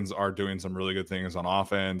 the Falcons are doing some really good things on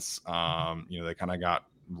offense. They kind of got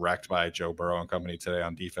wrecked by Joe Burrow and company today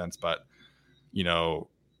on defense, but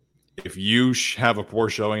if you have a poor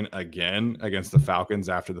showing again against the Falcons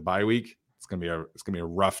after the bye week, it's gonna be a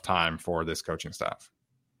rough time for this coaching staff.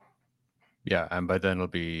 Yeah, and by then it'll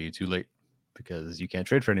be too late because you can't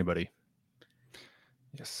trade for anybody.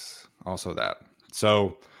 Yes, also that.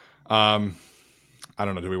 So, I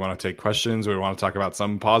don't know. Do we want to take questions? Or we want to talk about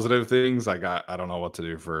some positive things? I don't know what to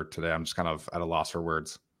do for today. I'm just kind of at a loss for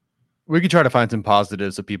words. We could try to find some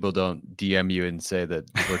positives so people don't DM you and say that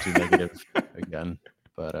we're too negative again.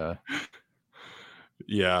 But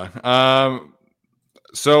yeah.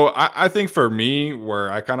 So I think for me,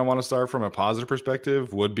 where I kind of want to start from a positive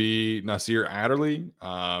perspective would be Nasir Adderley.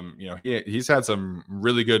 He's had some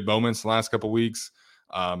really good moments the last couple of weeks.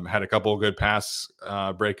 Had a couple of good pass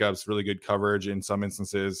breakups, really good coverage in some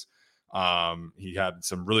instances. He had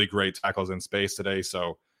some really great tackles in space today.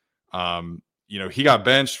 So, he got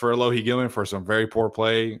benched for Alohi Gilman for some very poor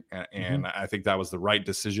play. And I think that was the right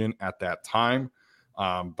decision at that time.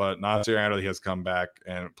 But Nasir Adderley has come back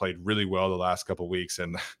and played really well the last couple of weeks.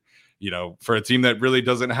 And, for a team that really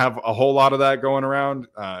doesn't have a whole lot of that going around,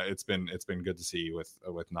 it's been good to see with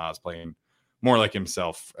Nas playing more like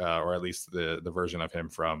himself, or at least the version of him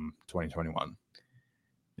from 2021.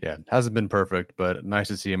 Yeah, hasn't been perfect, but nice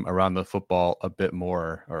to see him around the football a bit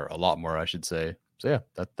more, or a lot more, I should say. So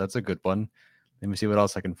yeah, that's a good one. Let me see what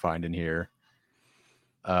else I can find in here.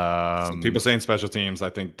 Some people saying special teams. I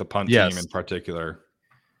think the punt team in particular.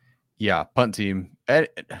 Yeah, punt team.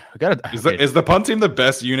 Is the punt team the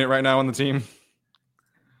best unit right now on the team?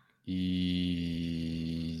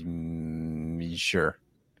 Sure.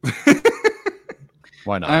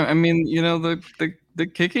 Why not? I mean, the The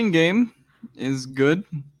kicking game is good.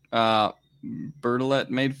 Bertolet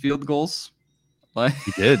made field goals. Like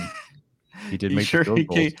He did. He did make the field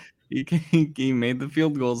goals. He made the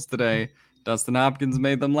field goals today. Dustin Hopkins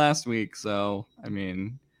made them last week. So, I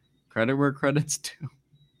mean, credit where credit's due.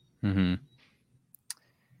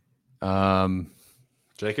 Mm-hmm.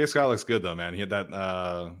 J.K. Scott looks good though, man. He had that,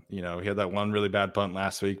 he had that one really bad punt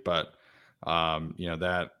last week, but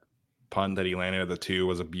that punt that he landed at the 2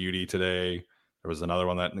 was a beauty today. There was another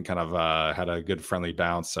one that kind of had a good friendly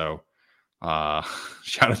bounce. So,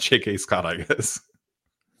 shout out J.K. Scott, I guess.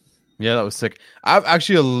 Yeah, that was sick. I'm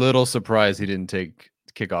actually a little surprised he didn't take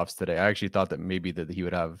kickoffs today. I actually thought that maybe that he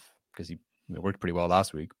would have, because he worked pretty well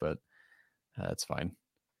last week, but that's fine.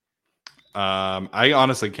 I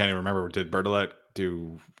honestly can't even remember. Did Bertolet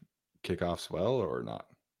do kickoffs well or not?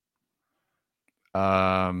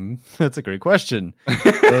 That's a great question.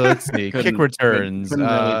 So let's see. Kick returns. Couldn't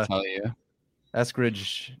really tell you.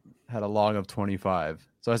 Eskridge had a long of 25,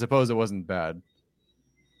 so I suppose it wasn't bad.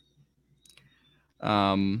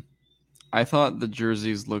 I thought the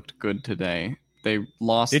jerseys looked good today. They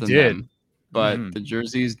lost It in did. them, but the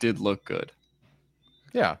jerseys did look good.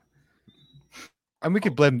 Yeah. And we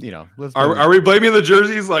could blame, Are we blaming the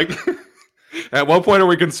jerseys? Like, at what point are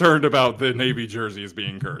we concerned about the Navy jerseys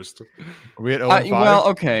being cursed? Are we at 0-5? Well,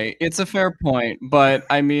 okay, it's a fair point, but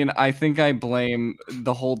I mean, I think I blame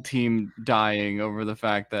the whole team dying over the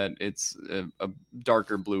fact that it's a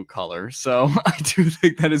darker blue color. So I do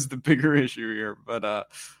think that is the bigger issue here. But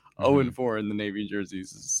 0-4 in the Navy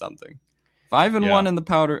jerseys is something. 5-1 in the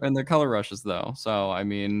powder and the color rushes, though. So I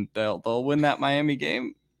mean, they'll win that Miami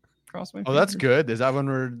game. Cross my fingers. That's good. Is that when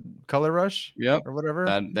we're color rush? Yep. Or whatever.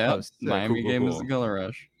 That Miami game is the color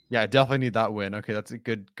rush. Yeah, definitely need that win. Okay, that's a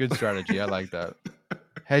good strategy. I like that.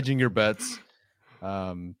 Hedging your bets.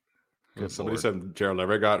 Somebody said Gerald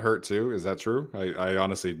Everett got hurt too. Is that true? I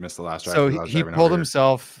honestly missed the last drive. So he pulled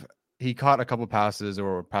himself. He caught a couple passes,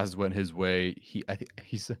 or passes went his way.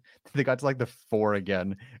 They got to like the 4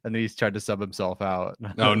 again, and then he's tried to sub himself out.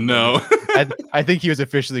 Oh no! I think he was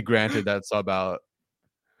officially granted that sub out.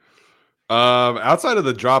 Outside of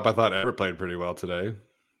the drop, I thought Everett played pretty well today.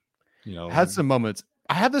 Had some moments.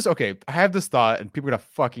 I have this thought, and people are gonna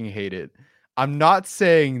fucking hate it. I'm not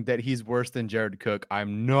saying that he's worse than Jared Cook.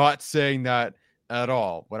 I'm not saying that at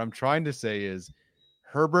all. What I'm trying to say is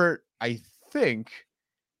Herbert, I think,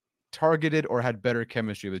 targeted or had better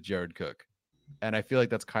chemistry with Jared Cook. And I feel like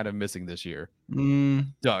that's kind of missing this year.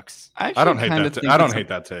 Ducks. I don't hate that. I don't hate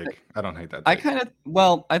that take.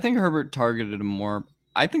 I think Herbert targeted him more.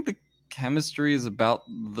 I think the chemistry is about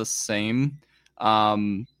the same.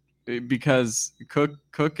 Because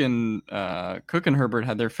Cook and Herbert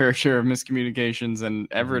had their fair share of miscommunications, and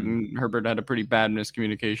Everett and Herbert had a pretty bad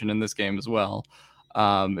miscommunication in this game as well,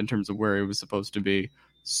 in terms of where he was supposed to be.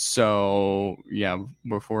 So yeah,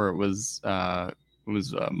 before it was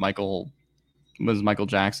Michael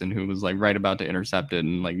Jackson who was like right about to intercept it,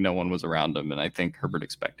 and like no one was around him, and I think Herbert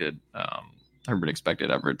expected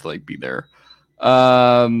Everett to like be there.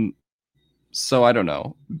 So I don't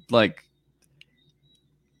know, like.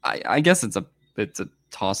 I guess it's a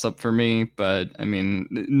toss up for me, but I mean,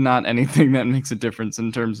 not anything that makes a difference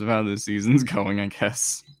in terms of how the season's going, I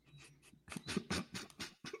guess.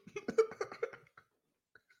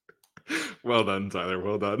 Well done, Tyler.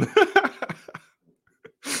 Well done.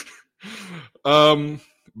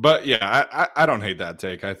 But yeah, I don't hate that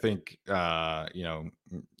take. I think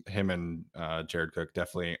him and Jared Cook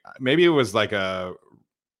definitely. Maybe it was like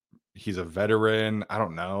he's a veteran. I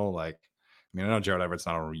don't know, like. I mean, I know Gerald Everett's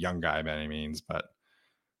not a young guy by any means, but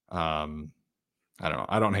I don't know.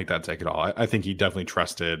 I don't hate that take at all. I think he definitely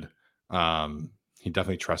trusted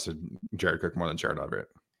Jared Cook more than Gerald Everett.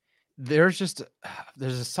 There's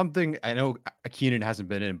something, I know Keenan hasn't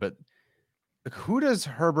been in, but who does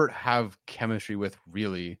Herbert have chemistry with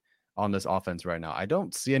really on this offense right now? I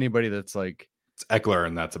don't see anybody that's like it's Eckler,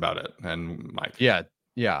 and that's about it. And Mike. Yeah.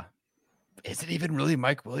 Is it even really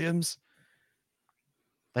Mike Williams?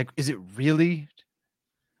 Like, is it really?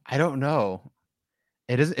 I don't know.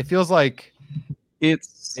 It feels like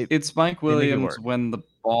it's Mike Williams when the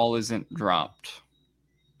ball isn't dropped,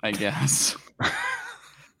 I guess.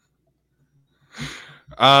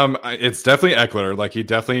 It's definitely Eckler. Like, he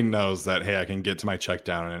definitely knows that, hey, I can get to my check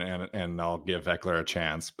down and I'll give Eckler a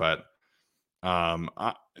chance. But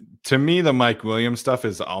to me, the Mike Williams stuff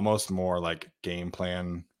is almost more like game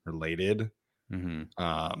plan related.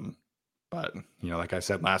 Mm-hmm. But, like I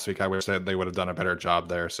said last week, I wish that they would have done a better job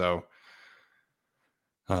there. So,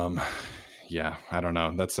 yeah, I don't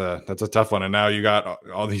know. That's a tough one. And now you got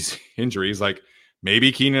all these injuries. Like,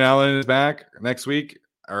 maybe Keenan Allen is back next week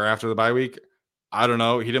or after the bye week. I don't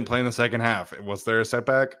know. He didn't play in the second half. Was there a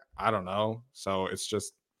setback? I don't know. So it's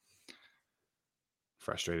just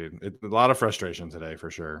frustrated. A lot of frustration today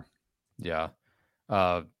for sure. Yeah.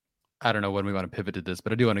 I don't know when we want to pivot to this,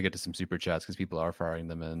 but I do want to get to some super chats because people are firing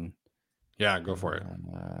them in. Yeah, go for it.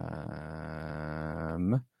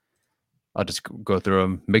 I'll just go through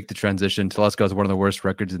them. Make the transition. Telesco has one of the worst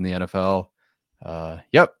records in the NFL.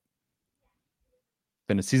 Yep.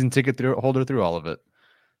 Been a season ticket holder through all of it.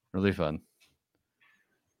 Really fun.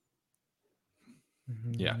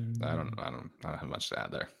 Yeah, I don't have much to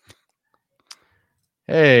add there.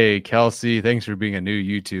 Hey, Kelsey, thanks for being a new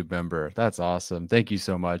YouTube member. That's awesome. Thank you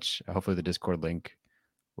so much. Hopefully the Discord link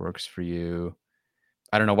works for you.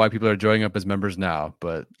 I don't know why people are joining up as members now,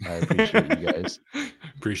 but I appreciate you guys.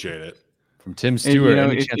 Appreciate it. From Tim Stewart,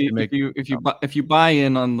 if you buy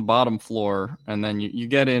in on the bottom floor and then you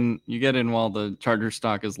get in while the Charger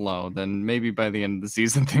stock is low, then maybe by the end of the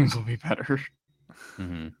season things will be better.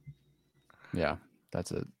 Mm-hmm. Yeah,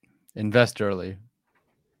 that's it. Invest early.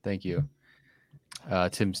 Thank you,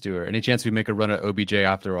 Tim Stewart. Any chance we make a run at OBJ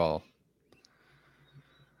after all?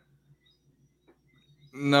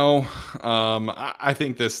 No, I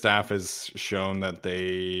think this staff has shown that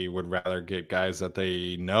they would rather get guys that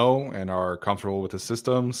they know and are comfortable with the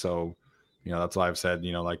system. So, that's why I've said,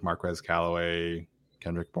 like Marquez Callaway,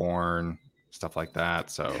 Kendrick Bourne, stuff like that.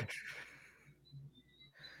 So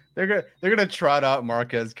they're gonna trot out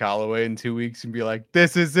Marquez Callaway in 2 weeks and be like,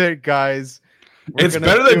 "This is it, guys. It's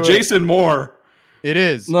better than Jason Moore." It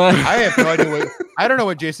is. I have no idea I don't know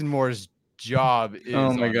what Jason Moore's job is.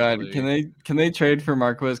 Oh my god, can they trade for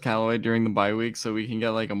Marquez Callaway during the bye week so we can get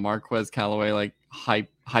like a Marquez Callaway like hype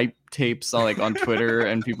tapes on Twitter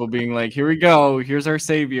and people being like, here we go, here's our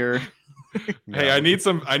savior. Hey, I need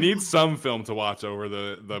some film to watch over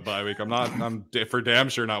the bye week. I'm for damn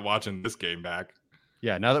sure not watching this game back.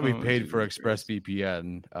 Yeah, now that we've paid for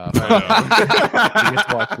ExpressVPN, we get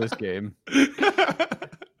to watch this game.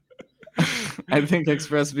 I think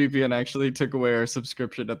ExpressVPN actually took away our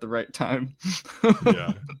subscription at the right time.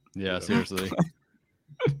 Yeah, seriously.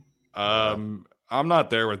 I'm not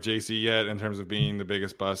there with JC yet in terms of being the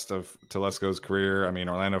biggest bust of Telesco's career. I mean,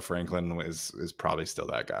 Orlando Franklin is probably still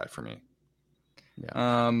that guy for me.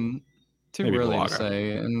 Yeah. Too early to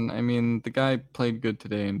say. And I mean, the guy played good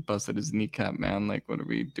today and busted his kneecap, man. Like, what are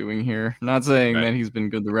we doing here? Not saying that he's been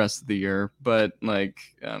good the rest of the year, but like,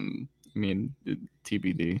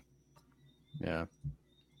 TBD. Yeah.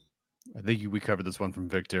 I think we covered this one from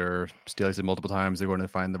Victor. Steely said multiple times they're going to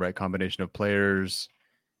find the right combination of players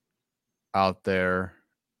out there,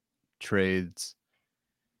 trades.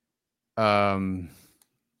 Is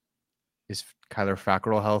Kyler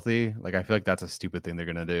Fackrell healthy? Like, I feel like that's a stupid thing they're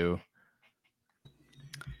going to do.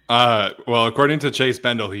 Well, according to Chase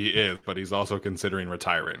Bendel, he is, but he's also considering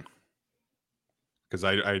retiring. Because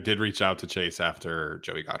I did reach out to Chase after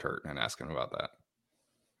Joey got hurt and ask him about that.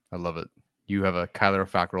 I love it. You have a Kyler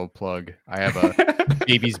Fackrell plug. I have a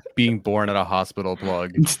babies being born at a hospital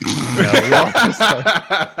plug.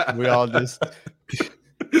 We all just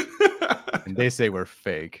and they say we're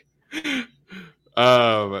fake.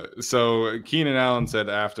 So Keenan Allen said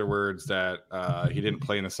afterwards that he didn't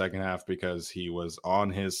play in the second half because he was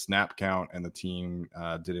on his snap count and the team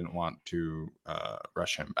didn't want to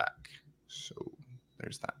rush him back. So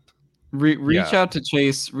there's that. Reach out to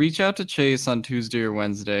Chase on Tuesday or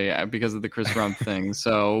Wednesday because of the Chris Rump thing.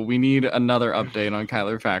 So we need another update on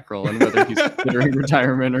Kyler Fackrell and whether he's considering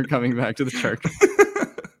retirement or coming back to the Chargers.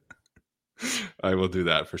 I will do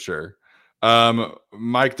that for sure.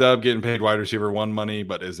 Mike Dubb getting paid wide receiver 1 money,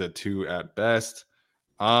 but is it 2 at best?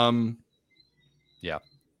 Yeah.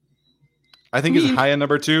 I think he's high at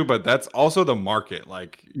number 2, but that's also the market.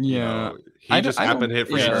 Like, he just happened to hit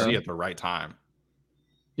free agency at the right time.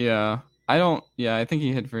 Yeah. I think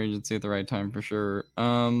he hit free agency at the right time for sure.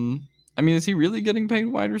 Is he really getting paid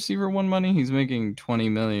wide receiver 1 money? He's making $20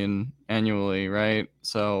 million annually, right?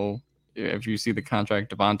 So if you see the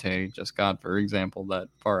contract Devontae just got, for example, that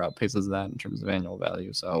far outpaces that in terms of annual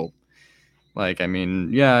value. So,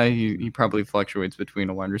 he probably fluctuates between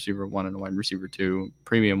a wide receiver 1 and a wide receiver 2,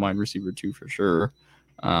 premium wide receiver 2 for sure.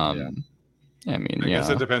 I guess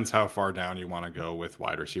it depends how far down you want to go with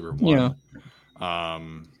wide receiver 1. Yeah.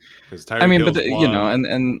 Because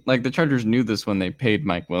the Chargers knew this when they paid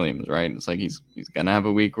Mike Williams, right? It's like he's gonna have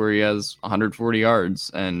a week where he has 140 yards,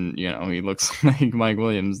 and he looks like Mike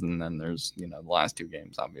Williams. And then there's the last 2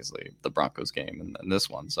 games, obviously the Broncos game and then this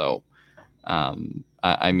one. So, I don't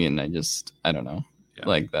know. Yeah.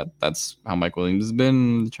 Like that's how Mike Williams has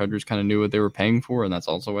been. The Chargers kind of knew what they were paying for, and that's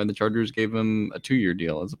also why the Chargers gave him a 2-year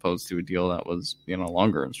deal as opposed to a deal that was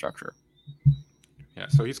longer in structure. Yeah,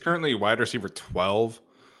 so he's currently wide receiver 12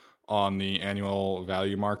 on the annual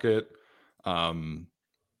value market.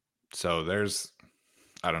 So there's,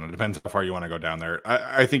 I don't know, depends how far you want to go down there.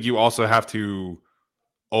 I think you also have to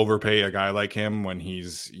overpay a guy like him when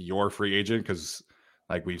he's your free agent because,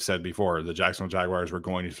 like we've said before, the Jacksonville Jaguars were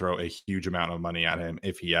going to throw a huge amount of money at him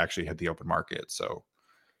if he actually hit the open market. So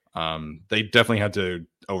they definitely had to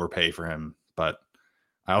overpay for him. But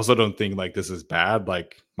I also don't think like this is bad.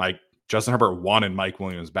 Like Justin Herbert wanted Mike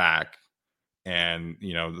Williams back, and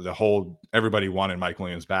you know everybody wanted Mike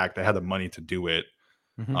Williams back. They had the money to do it.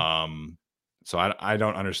 Mm-hmm. So I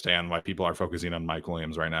don't understand why people are focusing on Mike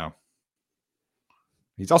Williams right now.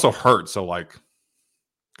 He's also hurt, so like,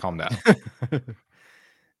 calm down.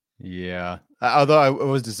 Yeah. Although I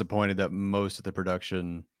was disappointed that most of the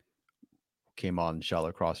production came on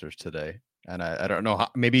shallow crossers today. And I don't know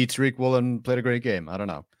how, maybe Tariq Woolen played a great game. I don't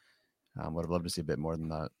know. Would have loved to see a bit more than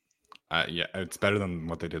that. Yeah, it's better than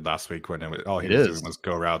what they did last week when all he was doing was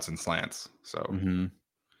go routes and slants. So,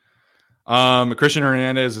 Christian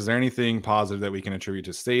Hernandez, is there anything positive that we can attribute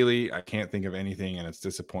to Staley? I can't think of anything, and it's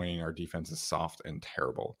disappointing. Our defense is soft and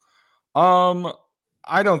terrible.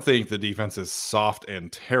 I don't think the defense is soft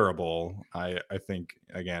and terrible. I think,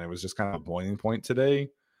 again, it was just kind of a boiling point today.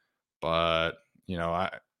 But, you know, I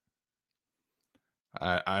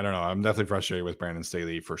don't know. I'm definitely frustrated with Brandon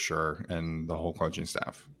Staley for sure and the whole coaching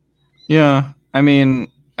staff. Yeah. I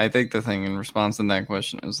mean, I think the thing in response to that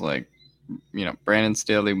question is like, you know, Brandon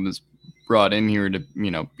Staley was brought in here to, you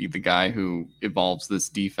know, be the guy who evolves this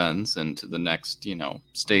defense into the next, you know,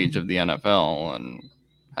 stage of the NFL and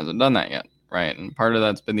hasn't done that yet. Right. And part of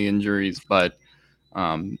that's been the injuries, but,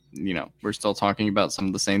 you know, we're still talking about some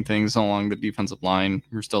of the same things along the defensive line.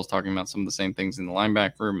 We're still talking about some of the same things in the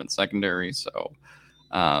linebacker room and secondary. So,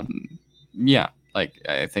 yeah, like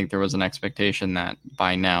I think there was an expectation that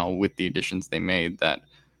by now, with the additions they made, that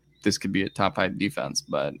this could be a top 5 defense,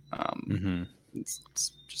 but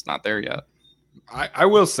it's just not there yet. I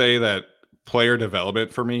will say that player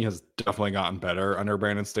development for me has definitely gotten better under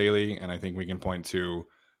Brandon Staley, and I think we can point to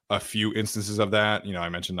a few instances of that. You know, I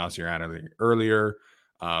mentioned Nasir Adderley earlier.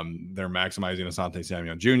 They're maximizing Asante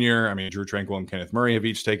Samuel Jr. I mean, Drew Tranquill and Kenneth Murray have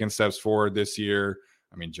each taken steps forward this year.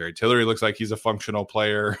 I mean, Jerry Tillery looks like he's a functional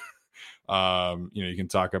player. You know, you can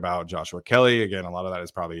talk about Joshua Kelly. Again, a lot of that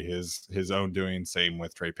is probably his own doing. Same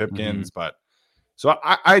with Trey Pipkins. But so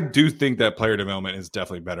I do think that player development is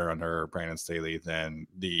definitely better under Brandon Staley than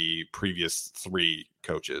the previous 3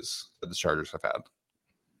 coaches that the Chargers have had.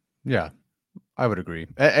 Yeah, I would agree.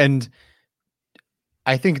 And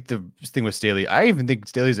I think the thing with Staley, I even think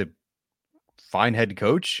Staley's a fine head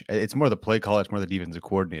coach. It's more the play call. It's more the defensive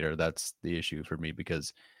coordinator. That's the issue for me,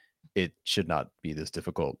 because it should not be this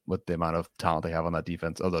difficult with the amount of talent they have on that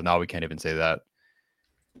defense. Although now we can't even say that.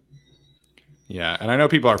 Yeah, and I know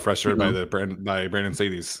people are frustrated by Brandon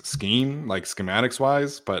Staley's scheme, like schematics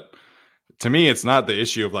wise, but to me, it's not the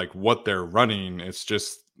issue of like what they're running. It's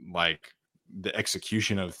just like the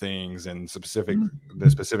execution of things and the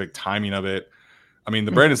specific timing of it. I mean,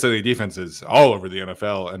 the Brandon Staley defense is all over the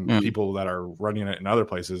NFL, and people that are running it in other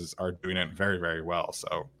places are doing it very, very well.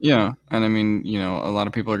 So yeah, and I mean, you know, a lot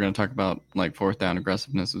of people are going to talk about like 4th down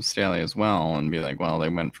aggressiveness of Staley as well, and be like, well, they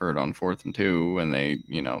went for it on 4th and 2, and they,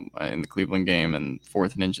 you know, in the Cleveland game and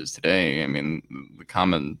 4th and inches today. I mean, the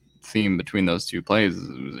common theme between those 2 plays is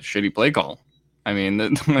it was a shitty play call. I mean,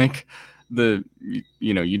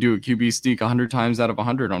 you know, you do a QB sneak 100 times out of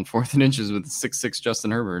 100 on 4th and inches with 6'6" Justin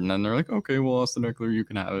Herbert, and then they're like, okay, well, Austin Eckler, you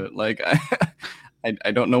can have it. Like,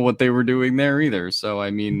 I don't know what they were doing there either. So,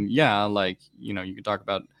 I mean, yeah, like, you know, you can talk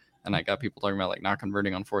about, and I got people talking about like not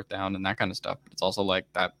converting on 4th down and that kind of stuff. But it's also like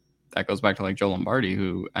that goes back to like Joe Lombardi,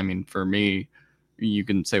 who, I mean, for me, you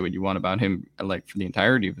can say what you want about him, like for the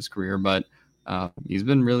entirety of his career, but he's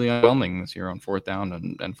been really underwhelming this year on 4th down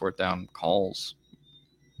and 4th down calls.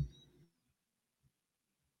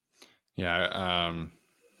 Yeah,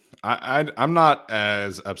 I'm not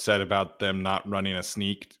as upset about them not running a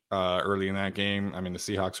sneak early in that game. I mean, the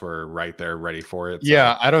Seahawks were right there, ready for it. So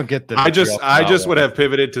yeah, I don't get that. I just would have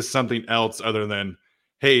pivoted to something else other than,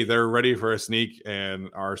 hey, they're ready for a sneak, and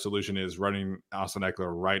our solution is running Austin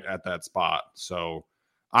Eckler right at that spot. So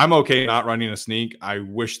I'm okay not running a sneak. I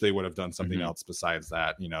wish they would have done something else besides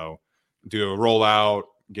that. You know, do a rollout,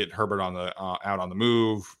 get Herbert on the out on the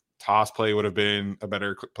move. Toss play would have been a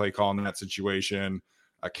better play call in that situation.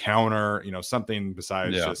 A counter, you know, something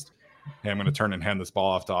besides just, hey, I'm going to turn and hand this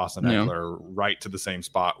ball off to Austin Eckler right to the same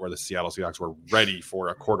spot where the Seattle Seahawks were ready for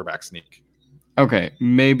a quarterback sneak. Okay,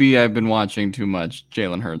 maybe I've been watching too much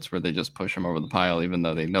Jalen Hurts, where they just push him over the pile, even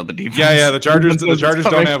though they know the defense. Yeah. The Chargers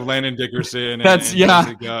don't have Landon Dickerson. That's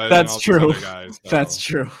true. Guys, so. That's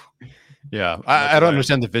true. Yeah, I don't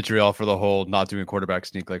understand the vitriol for the whole not doing quarterback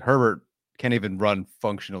sneak. Like Herbert can't even run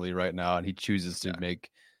functionally right now, and he chooses to make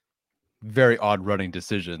very odd running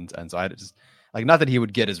decisions. And so I just like, not that he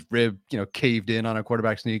would get his rib, caved in on a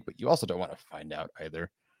quarterback sneak, but you also don't want to find out either.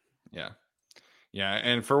 Yeah,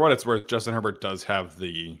 and for what it's worth, Justin Herbert does have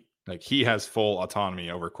he has full autonomy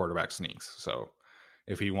over quarterback sneaks. So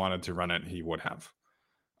if he wanted to run it, he would have.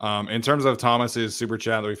 In terms of Thomas's super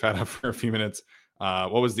chat that we've had up for a few minutes,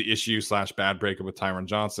 what was the issue / bad breakup with Tyron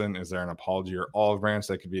Johnson? Is there an apology or olive branch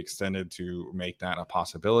that could be extended to make that a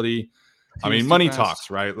possibility? I mean, money talks,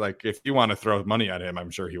 right? Like if you want to throw money at him, I'm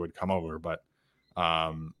sure he would come over, but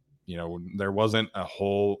there wasn't a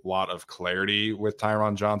whole lot of clarity with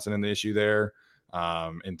Tyron Johnson in the issue there.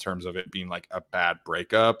 In terms of it being like a bad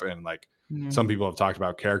breakup, and some people have talked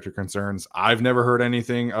about character concerns. I've never heard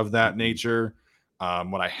anything of that nature.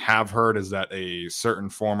 What I have heard is that a certain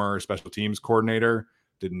former special teams coordinator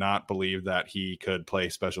did not believe that he could play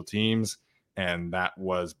special teams, and that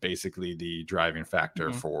was basically the driving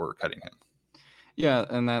factor for cutting him. Yeah,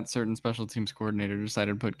 and that certain special teams coordinator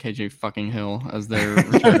decided to put KJ fucking Hill as their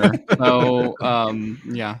returner. So,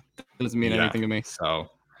 that doesn't mean anything to me. So,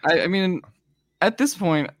 I mean, at this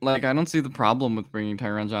point, I don't see the problem with bringing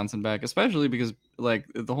Tyron Johnson back, especially because, the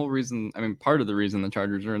whole reason, part of the reason the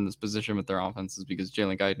Chargers are in this position with their offense is because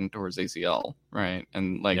Jalen Guyton tore his ACL, right?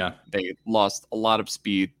 And, they lost a lot of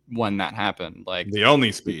speed when that happened. The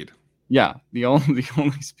only speed. Yeah, the only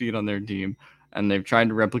speed on their team. And they've tried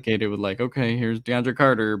to replicate it with okay, here's DeAndre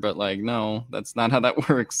Carter, but no, that's not how that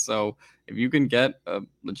works. So if you can get a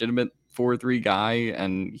legitimate 4-3 guy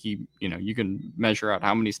and he, you can measure out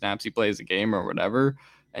how many snaps he plays a game or whatever,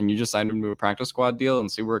 and you just sign him to a practice squad deal and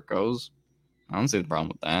see where it goes, I don't see the problem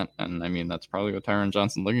with that. And that's probably what Tyron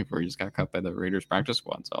Johnson's looking for. He just got cut by the Raiders practice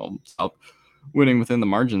squad. So stop winning within the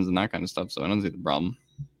margins and that kind of stuff. So I don't see the problem.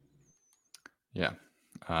 Yeah.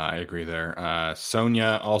 I agree there.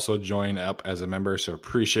 Sonia also joined up as a member, so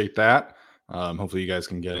appreciate that. Hopefully you guys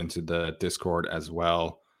can get into the Discord as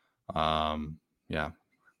well.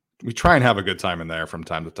 We try and have a good time in there from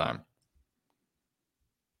time to time.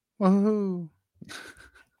 Woohoo!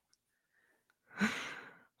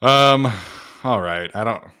 All right.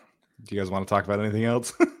 Do you guys want to talk about anything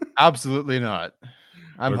else? Absolutely not.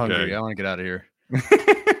 I'm hungry. I want to get out of here.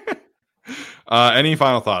 Any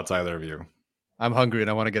final thoughts, either of you? I'm hungry and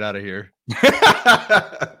I want to get out of here.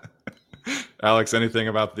 Alex, anything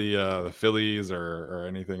about the Phillies or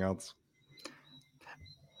anything else?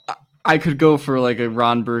 I could go for a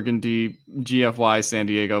Ron Burgundy GFY San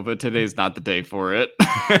Diego, but today's not the day for it.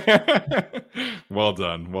 Well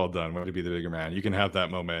done. Way to be the bigger man. You can have that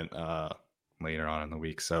moment later on in the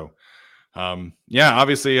week. So,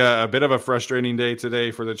 obviously a bit of a frustrating day today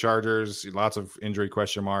for the Chargers. Lots of injury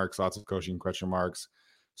question marks, lots of coaching question marks.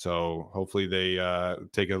 So hopefully they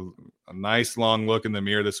take a nice long look in the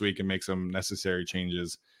mirror this week and make some necessary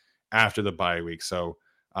changes after the bye week. So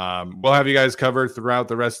we'll have you guys covered throughout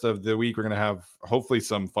the rest of the week. We're going to have hopefully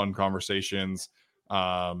some fun conversations,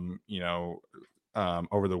 over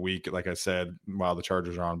the week, like I said, while the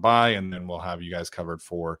Chargers are on bye, and then we'll have you guys covered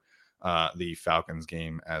for the Falcons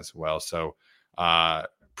game as well. So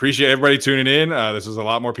appreciate everybody tuning in. This was a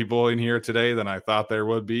lot more people in here today than I thought there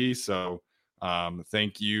would be. So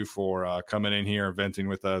thank you for coming in here and venting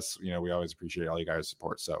with us. We always appreciate all you guys'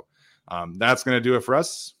 support. So that's going to do it for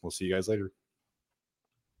us. We'll see you guys later.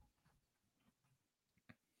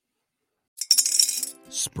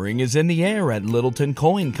 Spring is in the air at Littleton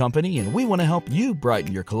Coin Company, and we want to help you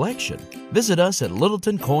brighten your collection. Visit us at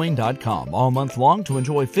littletoncoin.com all month long to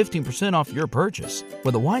enjoy 15% off your purchase.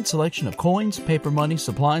 With a wide selection of coins, paper money,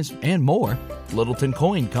 supplies, and more, Littleton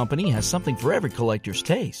Coin Company has something for every collector's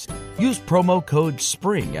taste. Use promo code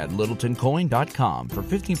SPRING at littletoncoin.com for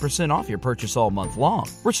 15% off your purchase all month long.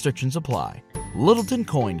 Restrictions apply. Littleton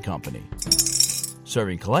Coin Company.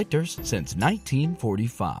 Serving collectors since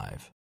 1945.